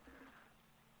mind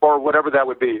or whatever that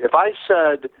would be. If I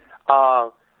said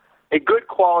a good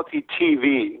quality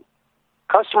TV,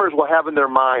 customers will have in their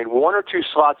mind one or two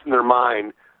slots in their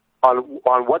mind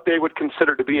on what they would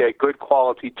consider to be a good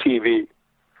quality TV.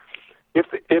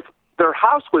 If their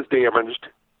house was damaged,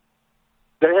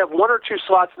 they have one or two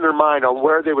slots in their mind on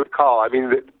where they would call.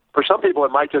 For some people,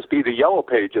 it might just be the Yellow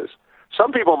Pages.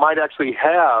 Some people might actually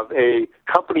have a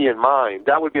company in mind.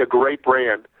 That would be a great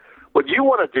brand. What you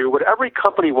want to do, what every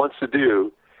company wants to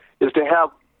do, is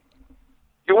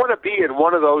you want to be in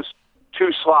one of those two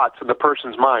slots in the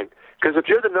person's mind. Because if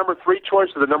you're the number 3 choice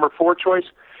or the number 4 choice,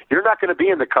 you're not going to be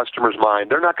in the customer's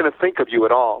mind. They're not going to think of you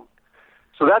at all.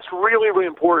 So that's really, really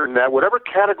important, that whatever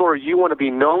category you want to be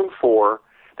known for,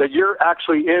 that you're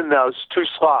actually in those two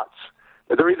slots.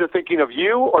 That they're either thinking of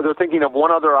you or they're thinking of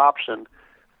one other option.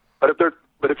 But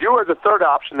if you are the third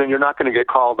option, then you're not going to get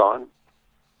called on.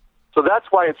 So that's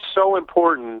why it's so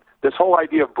important, this whole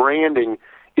idea of branding,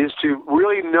 is to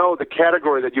really know the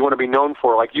category that you want to be known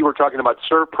for. Like you were talking about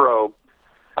ServPro,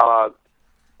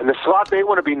 and the slot they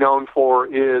want to be known for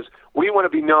is, we want to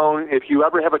be known if you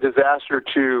ever have a disaster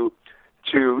to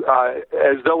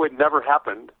as though it never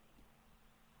happened.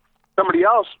 Somebody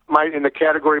else in the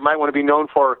category might want to be known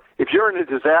for, if you're in a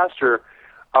disaster,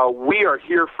 we are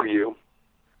here for you.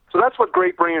 So that's what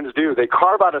great brands do. They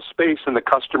carve out a space in the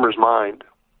customer's mind.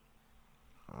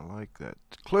 I like that.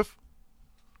 Cliff?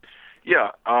 Yeah.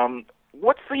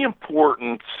 What's the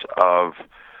importance of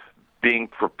being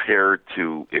prepared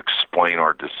to explain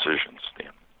our decisions, Dan?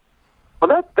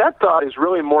 Well, that thought is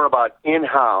really more about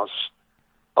in-house,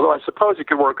 although I suppose it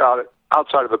could work out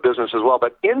outside of a business as well.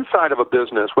 But inside of a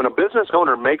business, when a business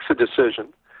owner makes a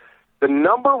decision, the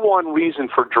number one reason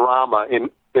for drama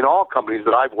in all companies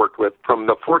that I've worked with, from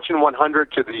the Fortune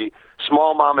 100 to the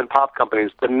small mom and pop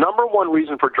companies, the number one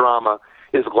reason for drama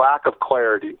is lack of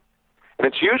clarity. And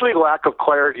it's usually lack of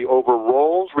clarity over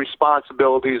roles,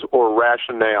 responsibilities, or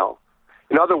rationale.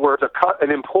 In other words,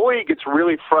 an employee gets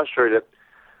really frustrated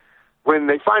when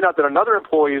they find out that another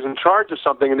employee is in charge of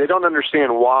something and they don't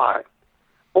understand why.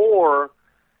 Or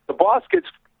the boss gets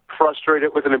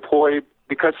frustrated with an employee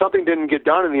because something didn't get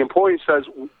done, and the employee says,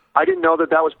 I didn't know that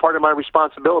was part of my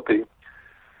responsibility.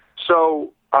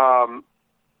 So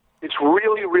it's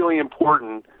really, really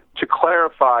important to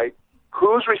clarify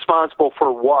who's responsible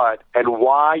for what and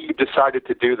why you decided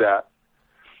to do that.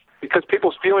 Because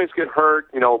people's feelings get hurt.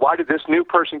 Why did this new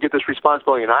person get this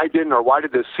responsibility and I didn't? Or why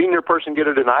did this senior person get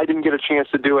it and I didn't get a chance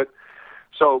to do it?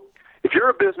 So if you're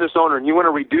a business owner and you want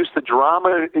to reduce the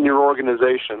drama in your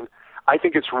organization, I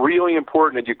think it's really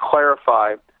important that you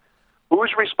clarify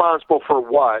who's responsible for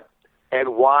what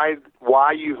and why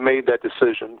you've made that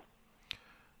decision.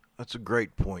 That's a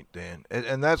great point, Dan.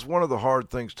 And that's one of the hard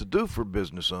things to do for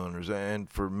business owners and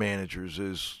for managers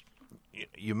is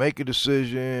you make a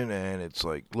decision and it's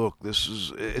like, look,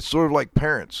 it's sort of like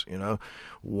parents,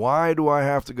 Why do I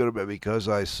have to go to bed? Because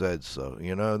I said so.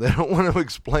 They don't want to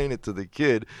explain it to the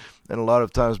kid. And a lot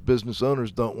of times business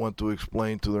owners don't want to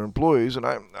explain to their employees. And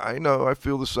I know, I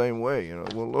feel the same way.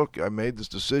 Well, look, I made this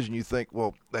decision. You think,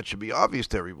 well, that should be obvious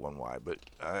to everyone why. But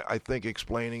I think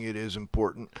explaining it is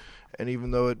important. And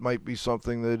even though it might be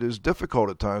something that is difficult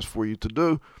at times for you to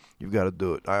do, you've got to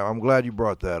do it. I'm glad you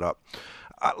brought that up.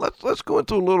 Let's go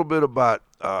into a little bit about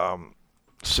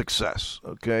success,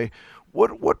 okay?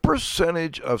 What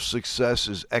percentage of success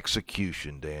is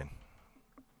execution, Dan?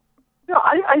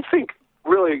 I think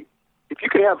really if you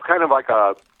could have kind of like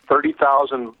a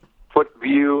 30,000-foot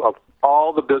view of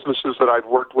all the businesses that I've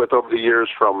worked with over the years,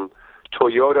 from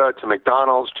Toyota to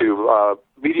McDonald's to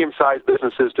medium-sized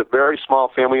businesses to very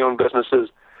small family-owned businesses,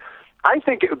 I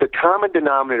think the common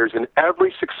denominators in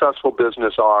every successful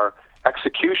business are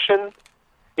execution,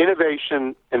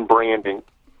 innovation, and branding.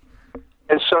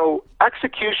 And so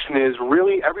execution is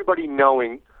really everybody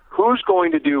knowing who's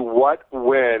going to do what,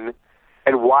 when,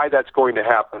 and why that's going to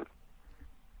happen.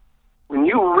 When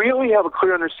you really have a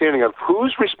clear understanding of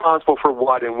who's responsible for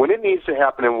what and when it needs to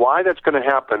happen and why that's going to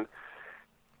happen,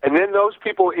 and then those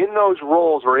people in those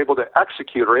roles are able to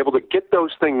execute, are able to get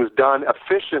those things done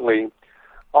efficiently,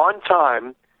 on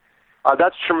time,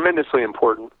 that's tremendously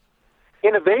important.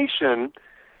 Innovation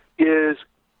is,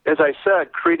 as I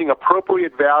said, creating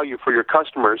appropriate value for your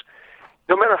customers.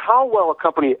 No matter how well a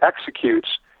company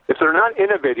executes, if they're not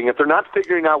innovating, if they're not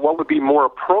figuring out what would be more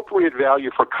appropriate value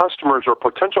for customers or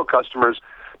potential customers,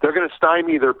 they're going to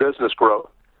stymie their business growth.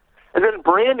 And then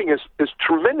branding is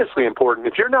tremendously important.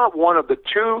 If you're not one of the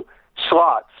two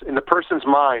slots in the person's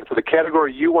mind for the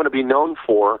category you want to be known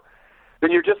for,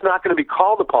 then you're just not going to be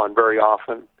called upon very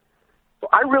often. So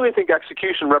I really think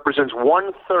execution represents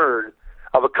 1/3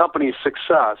 of a company's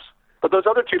success, but those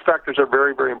other two factors are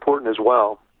very, very important as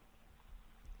well.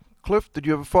 Cliff, did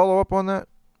you have a follow-up on that?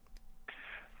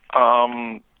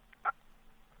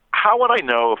 How would I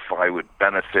know if I would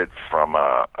benefit from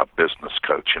a business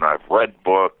coach? I've read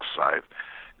books, I've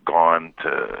gone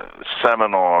to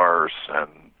seminars,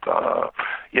 and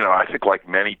I think like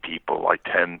many people, I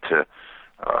tend to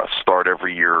start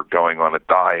every year going on a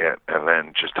diet and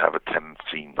then just have a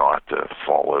tendency not to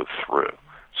follow through.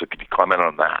 So could you comment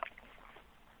on that?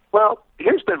 Well,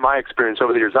 here's been my experience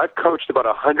over the years. I've coached about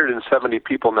 170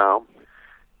 people now,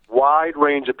 wide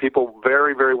range of people,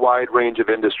 very, very wide range of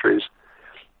industries.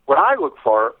 What I look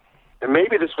for, and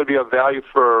maybe this would be of value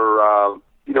for,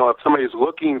 if somebody is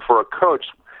looking for a coach,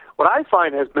 what I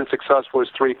find has been successful is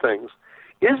three things.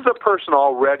 Is the person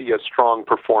already a strong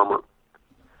performer?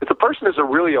 If the person is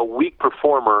really a weak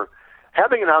performer,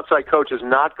 having an outside coach is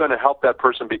not going to help that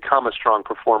person become a strong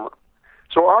performer.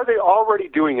 So are they already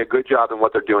doing a good job in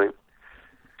what they're doing?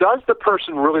 Does the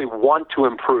person really want to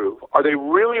improve? Are they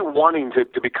really wanting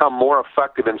to become more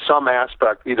effective in some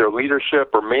aspect, either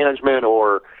leadership or management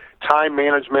or time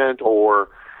management or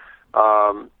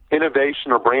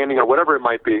innovation or branding or whatever it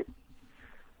might be?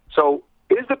 So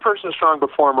is the person a strong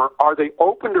performer? Are they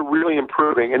open to really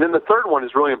improving? And then the third one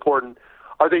is really important.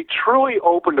 Are they truly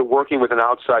open to working with an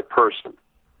outside person?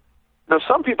 Now,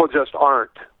 some people just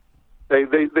aren't. They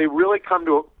really come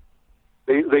to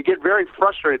they get very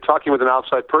frustrated talking with an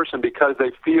outside person because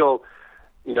they feel,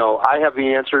 I have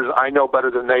the answers, I know better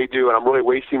than they do, and I'm really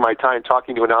wasting my time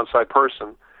talking to an outside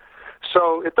person.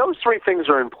 So if those three things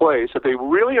are in place, if they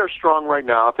really are strong right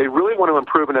now, if they really want to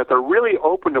improve, and if they're really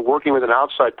open to working with an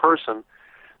outside person,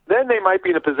 then they might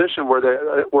be in a position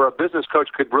where a business coach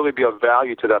could really be of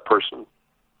value to that person.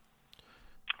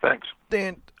 Thanks.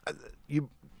 Dan,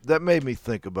 that made me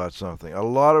think about something. A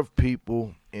lot of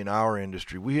people in our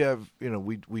industry, we have,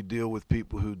 we deal with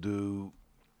people who do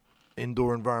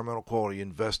indoor environmental quality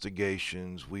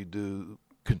investigations. We do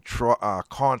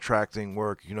contracting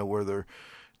work, where they're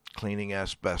cleaning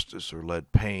asbestos or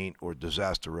lead paint or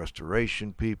disaster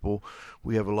restoration people.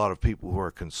 We have a lot of people who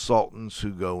are consultants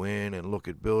who go in and look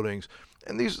at buildings.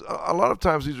 And a lot of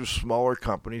times these are smaller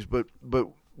companies, but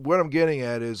what I'm getting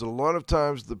at is a lot of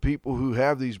times the people who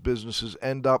have these businesses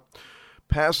end up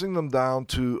passing them down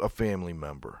to a family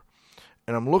member.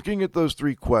 And I'm looking at those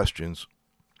three questions,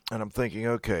 and I'm thinking,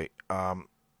 okay,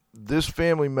 this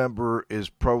family member is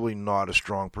probably not a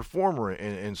strong performer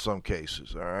in some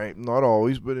cases, all right? Not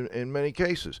always, but in many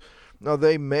cases. Now,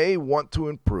 they may want to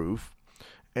improve,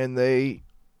 and they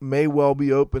may well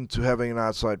be open to having an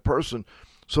outside person.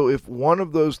 So if one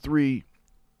of those three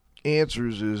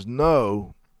answers is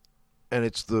no, and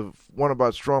it's the one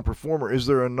about strong performer, is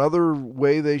there another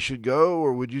way they should go,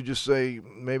 or would you just say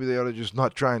maybe they ought to just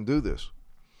not try and do this?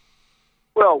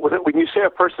 Well, when you say a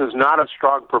person is not a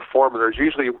strong performer, there's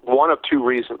usually one of two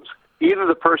reasons. Either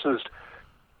the person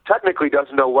technically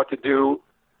doesn't know what to do,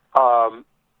 so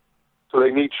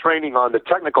they need training on the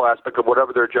technical aspect of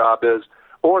whatever their job is,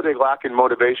 or they lack in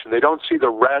motivation. They don't see the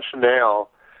rationale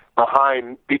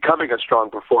behind becoming a strong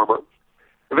performer.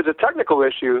 If it's a technical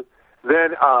issue,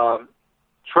 then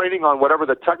training on whatever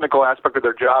the technical aspect of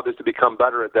their job is to become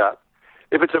better at that.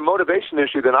 If it's a motivation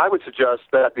issue, then I would suggest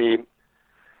that in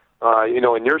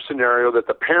your scenario, that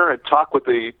the parent talk with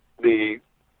the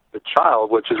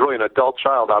child, which is really an adult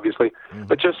child, obviously,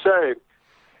 but just say,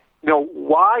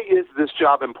 why is this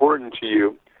job important to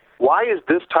you? Why is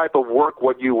this type of work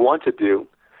what you want to do?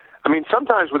 I mean,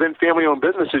 sometimes within family-owned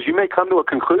businesses, you may come to a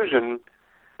conclusion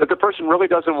that the person really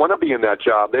doesn't want to be in that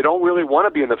job. They don't really want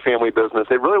to be in the family business.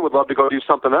 They really would love to go do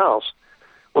something else.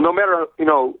 Well, no matter,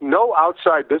 no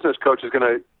outside business coach is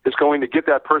going to get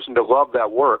that person to love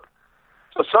that work.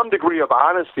 So some degree of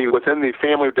honesty within the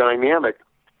family dynamic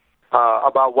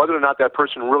about whether or not that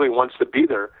person really wants to be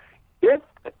there. If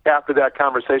after that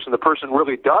conversation the person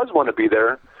really does want to be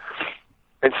there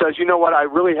and says, you know what, I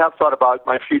really have thought about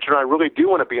my future, I really do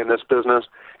want to be in this business,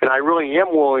 and I really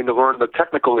am willing to learn the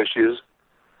technical issues,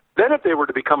 then if they were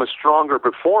to become a stronger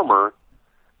performer,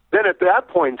 then at that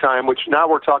point in time, which now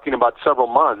we're talking about several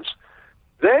months,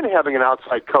 then having an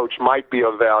outside coach might be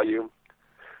of value.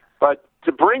 But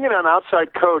to bring in an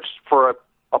outside coach for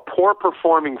a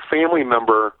poor-performing family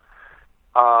member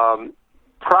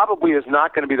probably is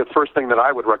not going to be the first thing that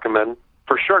I would recommend,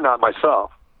 for sure not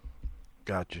myself.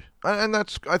 Gotcha. And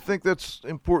I think that's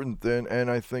important then, and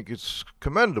I think it's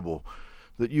commendable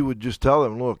that you would just tell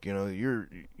them, look, you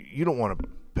don't want to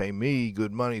pay me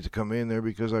good money to come in there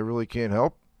because I really can't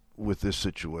help with this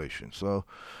situation. So,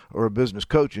 or a business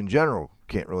coach in general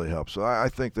can't really help. So I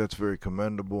think that's very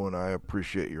commendable, and I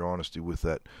appreciate your honesty with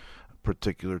that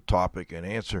particular topic and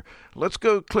answer. Let's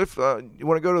go, Cliff. You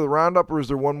want to go to the roundup, or is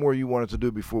there one more you wanted to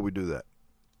do before we do that?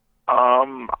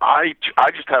 I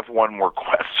just have one more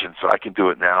question, so I can do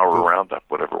it now or roundup,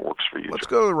 whatever works for you. Let's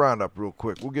go to the roundup real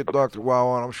quick. We'll get Dr. Wow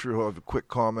on. I'm sure he'll have a quick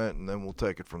comment, and then we'll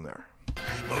take it from there.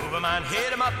 Move 'em on,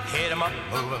 hit 'em up,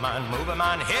 move 'em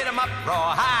on, hit 'em up,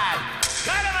 rawhide.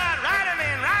 Cut 'em out, ride 'em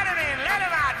in, let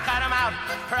 'em out, cut 'em out,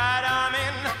 ride 'em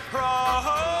in,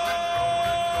 rawhide.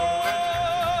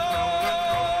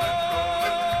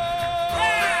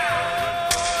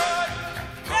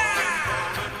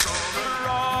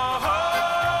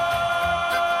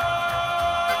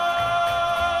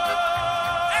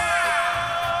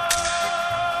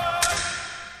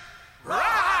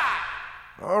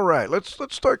 All right, let's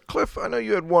start. Cliff, I know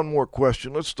you had one more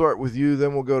question. Let's start with you,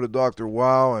 then we'll go to Dr.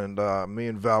 Wow, and me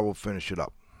and Val will finish it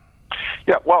up.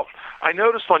 Yeah, well, I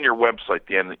noticed on your website,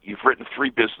 Dan, that you've written 3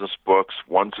 business books.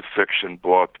 One's a fiction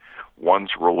book,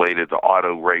 one's related to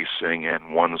auto racing,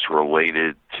 and one's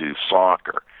related to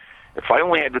soccer. If I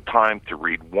only had the time to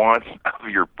read one of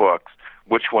your books,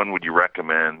 which one would you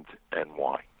recommend and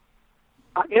why?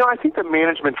 I think the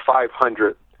Management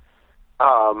 500.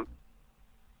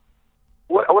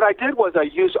 What I did was I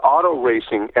used auto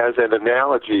racing as an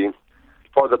analogy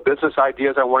for the business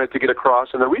ideas I wanted to get across.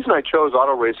 And the reason I chose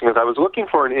auto racing is I was looking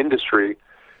for an industry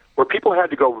where people had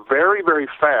to go very, very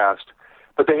fast,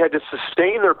 but they had to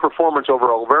sustain their performance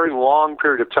over a very long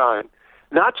period of time.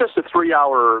 Not just a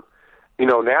 3-hour,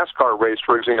 NASCAR race,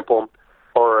 for example,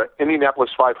 or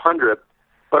Indianapolis 500,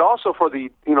 but also for the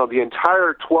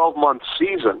entire 12-month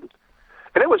season.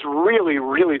 And it was really,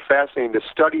 really fascinating to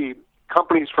study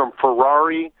companies from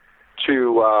Ferrari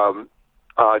to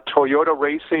Toyota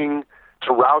Racing to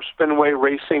Roush Fenway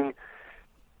Racing,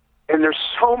 And there's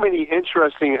so many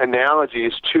interesting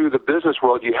analogies to the business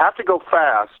world. You have to go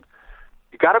fast.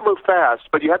 You got to move fast,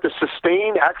 but you have to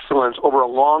sustain excellence over a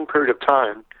long period of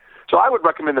time. So I would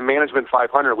recommend the Management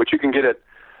 500, which you can get at,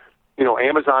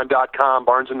 Amazon.com,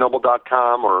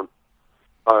 BarnesandNoble.com, or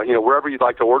wherever you'd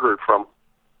like to order it from.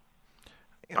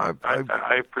 I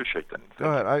appreciate that. Go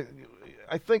ahead.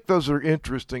 I think those are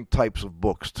interesting types of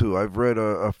books too. I've read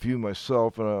a few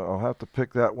myself, and I'll have to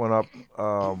pick that one up.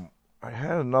 I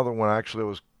had another one actually. I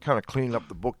was kind of cleaning up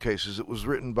the bookcases. It was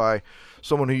written by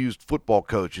someone who used football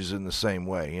coaches in the same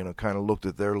way. Kind of looked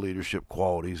at their leadership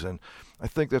qualities, and I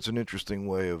think that's an interesting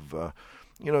way of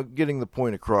getting the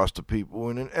point across to people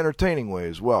in an entertaining way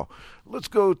as well. Let's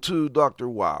go to Dr.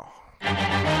 Wow.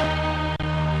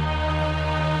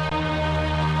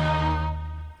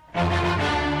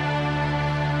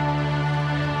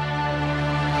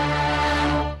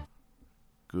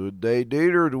 Good day,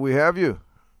 Dieter. Do we have you?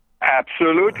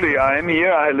 Absolutely. I'm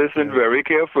here. I listened very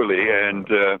carefully. And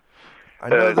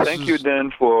thank you,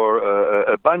 Dan, for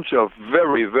a bunch of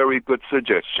very, very good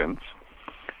suggestions.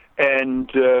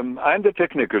 And I'm the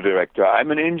technical director. I'm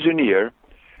an engineer.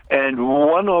 And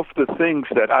one of the things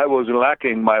that I was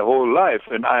lacking my whole life,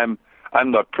 and I'm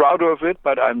not proud of it,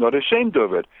 but I'm not ashamed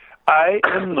of it, I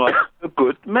am not a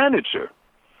good manager.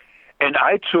 And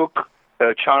I took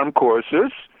charm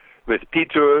courses with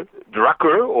Peter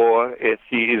Drucker, or as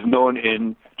he is known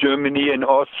in Germany and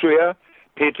Austria,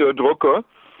 Peter Drucker,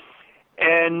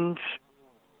 and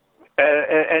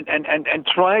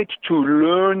tried to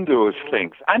learn those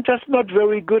things. I'm just not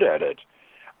very good at it.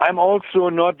 I'm also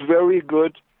not very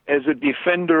good as a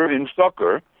defender in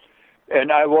soccer,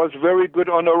 and I was very good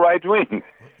on the right wing.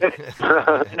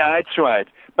 And I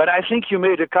tried. But I think you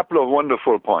made a couple of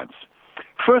wonderful points.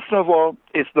 First of all,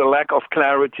 it's the lack of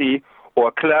clarity or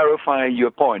clarifying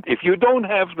your point. If you don't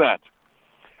have that,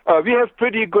 we have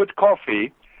pretty good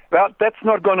coffee, well, that's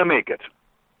not going to make it.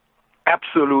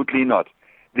 Absolutely not.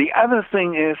 The other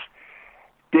thing is,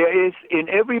 there is in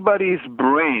everybody's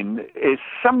brain is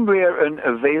somewhere an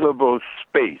available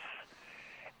space,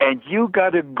 and you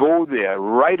got to go there,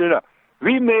 write it up.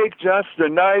 We make just a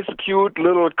nice, cute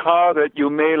little car that you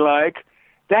may like.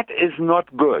 That is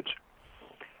not good.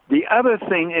 The other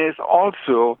thing is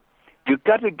also, you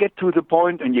got to get to the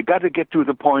point, and you got to get to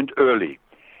the point early.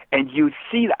 And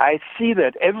I see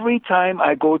that every time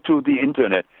I go to the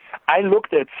internet. I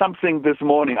looked at something this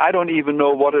morning. I don't even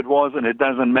know what it was, and it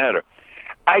doesn't matter.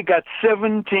 I got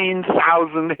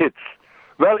 17,000 hits.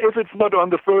 Well, if it's not on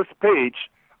the first page,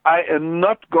 I am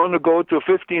not going to go to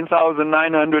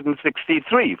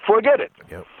 15,963. Forget it.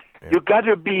 Yep. You got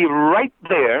to be right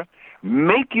there,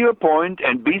 make your point,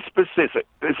 and be specific.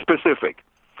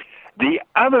 The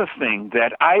other thing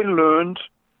that I learned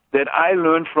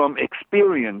from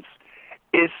experience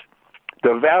is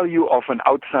the value of an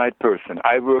outside person.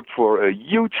 I worked for a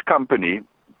huge company,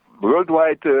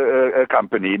 worldwide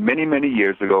company, many, many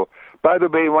years ago. By the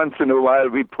way, once in a while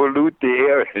we pollute the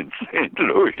air in St.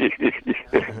 Louis.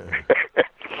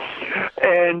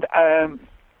 And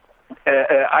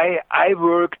I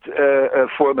worked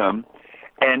for them,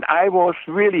 and I was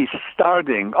really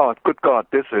starting, oh, good God,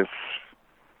 this is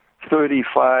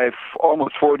 35,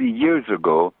 almost 40 years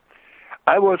ago.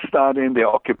 I was starting the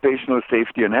Occupational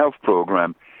Safety and Health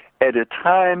Program at a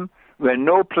time when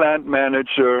no plant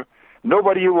manager,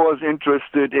 nobody who was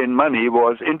interested in money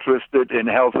was interested in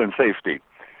health and safety.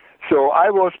 So I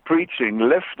was preaching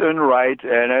left and right,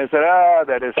 and I said,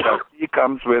 that is how he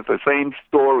comes with the same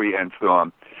story and so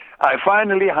on. I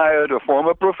finally hired a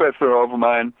former professor of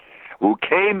mine who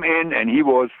came in, and he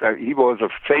was a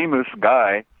famous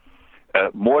guy,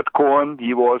 Mort Korn.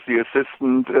 He was the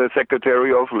Assistant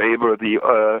Secretary of Labor,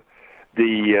 the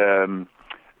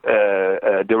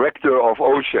Director of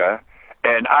OSHA,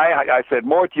 and I said,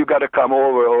 Mort, you got to come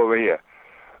over here.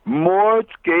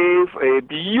 Mort gave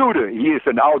he is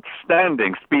an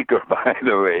outstanding speaker, by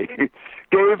the way,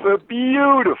 gave a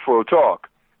beautiful talk,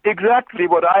 exactly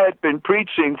what I had been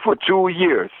preaching for 2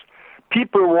 years.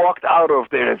 People walked out of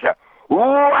there and said,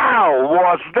 wow,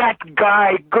 was that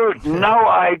guy good? Now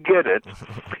I get it.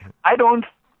 I don't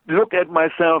look at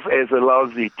myself as a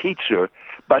lousy teacher,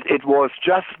 but it was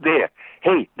just there.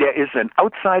 Hey, there is an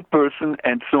outside person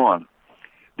and so on.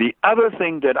 The other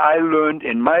thing that I learned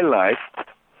in my life,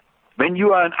 when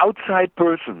you are an outside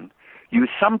person, you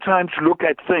sometimes look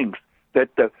at things that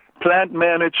the plant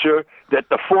manager, that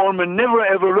the foreman never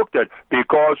ever looked at,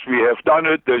 because we have done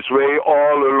it this way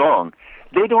all along.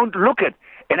 They don't look at.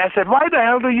 And I said, why the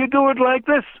hell do you do it like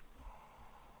this?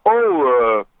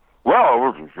 Oh,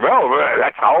 well,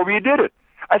 that's how we did it.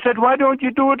 I said, why don't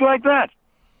you do it like that?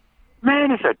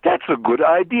 Man, he said, that's a good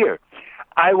idea.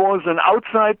 I was an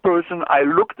outside person. I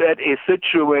looked at a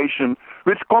situation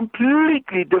with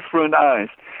completely different eyes.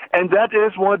 And that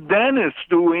is what Dan is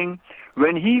doing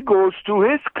when he goes to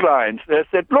his clients. They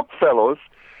said, look, fellows,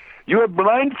 you are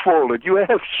blindfolded. You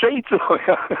have shades on.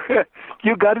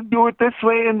 You got to do it this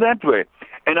way and that way.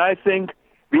 And I think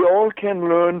we all can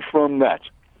learn from that.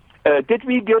 Did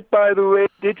we get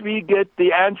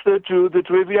the answer to the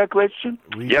trivia question?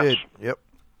 We Yes. did. Yep.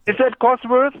 Is that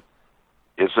Cosworth?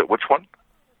 Is it which one?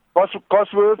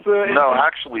 Cosworth? No,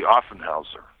 actually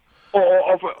Offenhauser.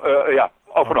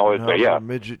 Offenhauser, yeah.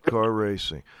 Midget car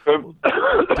racing.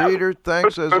 Dieter,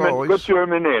 thanks as always. Good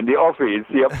German name, the office,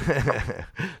 yep.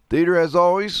 Dieter, as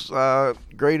always,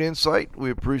 great insight. We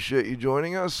appreciate you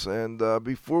joining us. And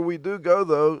before we do go,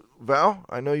 though, Val,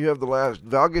 I know you have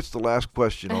Val gets the last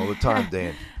question all the time,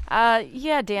 Dan.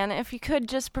 Yeah, Dan, if you could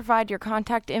just provide your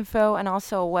contact info and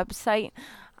also a website.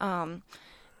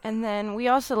 And then we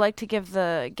also like to give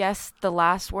the guests the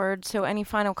last word, so any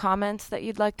final comments that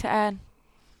you'd like to add?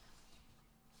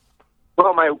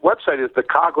 Well, my website is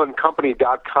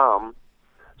thecoghlancompany.com.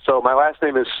 So my last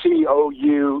name is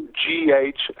Coughlin,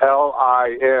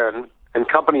 and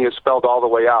company is spelled all the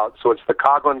way out. So it's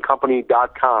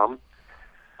thecoghlancompany.com.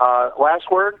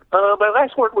 Last word? My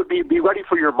last word would be ready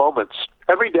for your moments.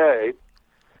 Every day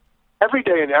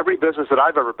in every business that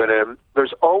I've ever been in,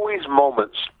 there's always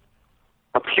moments.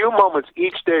 A few moments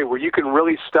each day where you can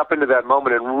really step into that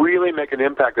moment and really make an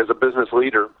impact as a business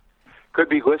leader. Could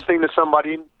be listening to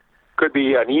somebody, could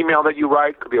be an email that you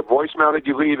write, could be a voicemail that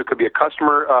you leave, it could be a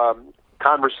customer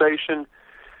conversation.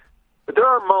 But there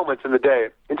are moments in the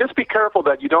day, and just be careful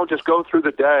that you don't just go through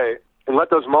the day and let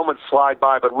those moments slide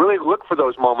by, but really look for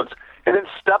those moments and then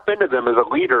step into them as a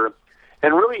leader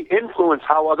and really influence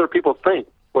how other people think,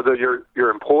 whether your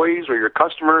employees or your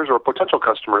customers or potential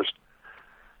customers.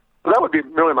 So that would be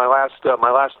really my last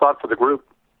thought for the group.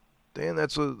 Dan,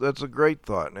 that's a great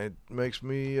thought, and it makes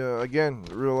me again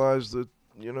realize that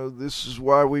this is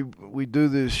why we do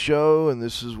this show, and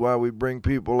this is why we bring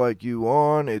people like you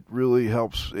on. It really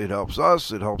helps. It helps us.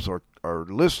 It helps our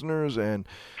listeners, and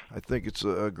I think it's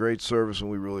a great service, and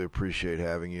we really appreciate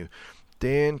having you,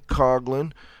 Dan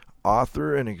Coughlin,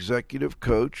 author and executive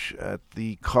coach at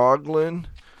the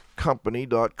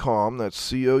CoughlonCompany.com.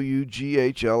 That's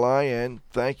COUGHLIN.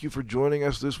 Thank you for joining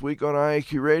us this week on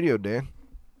IAQ Radio, Dan.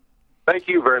 Thank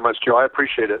you very much, Joe. I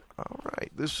appreciate it. All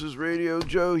right. This is Radio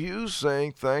Joe Hughes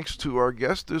saying thanks to our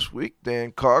guest this week,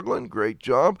 Dan Coughlin. Great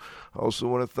job. I also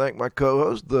want to thank my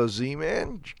co-host, the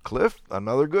Z-Man, Cliff.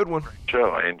 Another good one.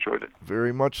 Joe, I enjoyed it.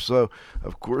 Very much so.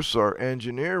 Of course, our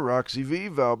engineer, Roxy V,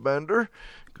 Val Bender.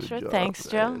 Good sure, job. Thanks,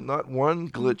 Joe. Not one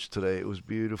glitch today. It was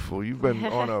beautiful. You've been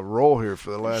on a roll here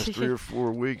for the last 3 or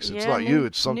 4 weeks. It's not you.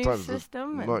 It's sometimes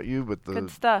not you, but the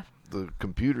good stuff. The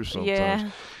computer sometimes.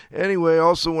 Yeah. Anyway, I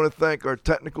also want to thank our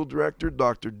technical director,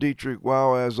 Dr. Dietrich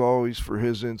Wow, as always, for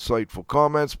his insightful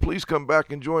comments. Please come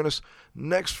back and join us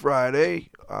next Friday.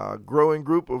 Growing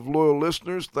group of loyal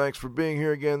listeners, thanks for being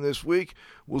here again this week.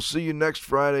 We'll see you next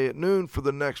Friday at noon for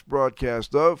the next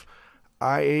broadcast of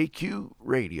IAQ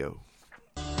Radio.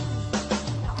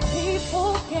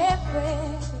 People get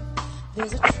ready,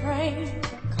 there's a train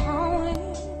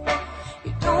coming.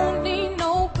 You don't need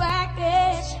no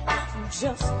baggage, you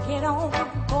just get on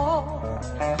board.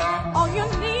 All you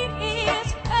need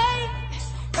is faith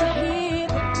to hear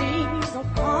the diesel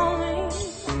coming.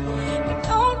 You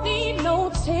don't need no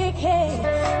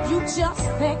ticket, you just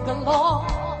thank the Lord.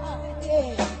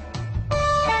 Yeah.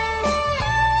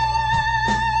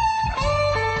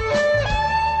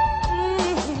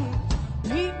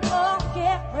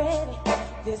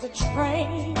 There's a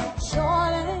train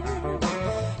shorting,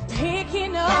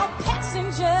 picking up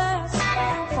passengers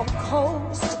from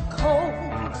coast to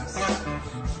coast.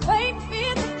 Faith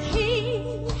is the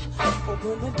key,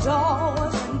 open the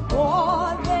doors and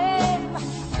board them.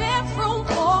 There's room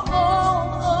for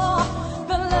all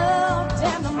the loved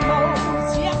and the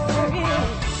most. Yes, there is.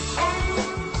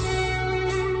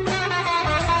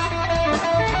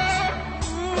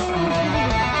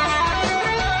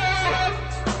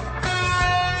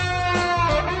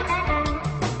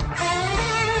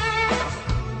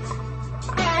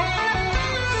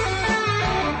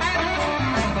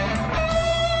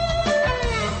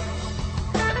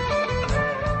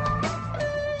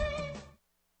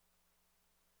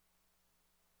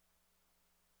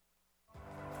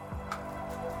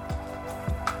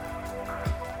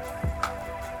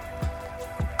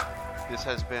 This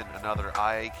has been another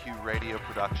IAQ Radio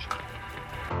production.